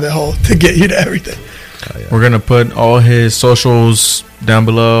rabbit hole to get you to everything. We're going to put all his socials down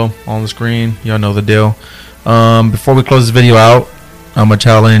below on the screen. Y'all know the deal. Before we close this video out, I'm going to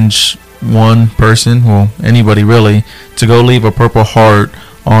challenge one person, well, anybody really, to go leave a purple heart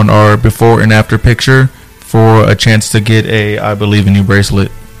on our before and after picture for a chance to get a I Believe in You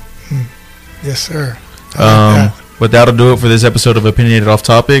bracelet. Yes, sir. I like that. But that'll do it for this episode of Opinionated Off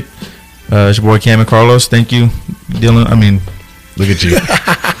Topic. It's your boy Cam and Carlos. Thank you, Dylan. Look at you.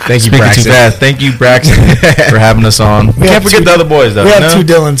 Thank you, Speaking Braxton. too fast. Thank you, Braxton, for having us on. We can't forget the other boys, though. We have no?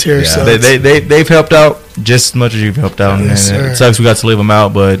 2 Dylans here. Yeah. So They've helped out just as much as you've helped out. Yes, and sir. it sucks we got to leave them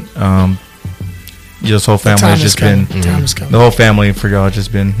out, but this whole family has just been Time is coming. the whole family for y'all has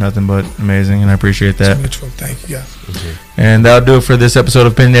just been nothing but amazing, and I appreciate that. Mutual. Thank you, guys. And that'll do it for this episode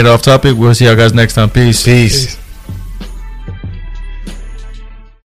of Opinionated Off Topic. We'll see y'all guys next time. Peace. Peace.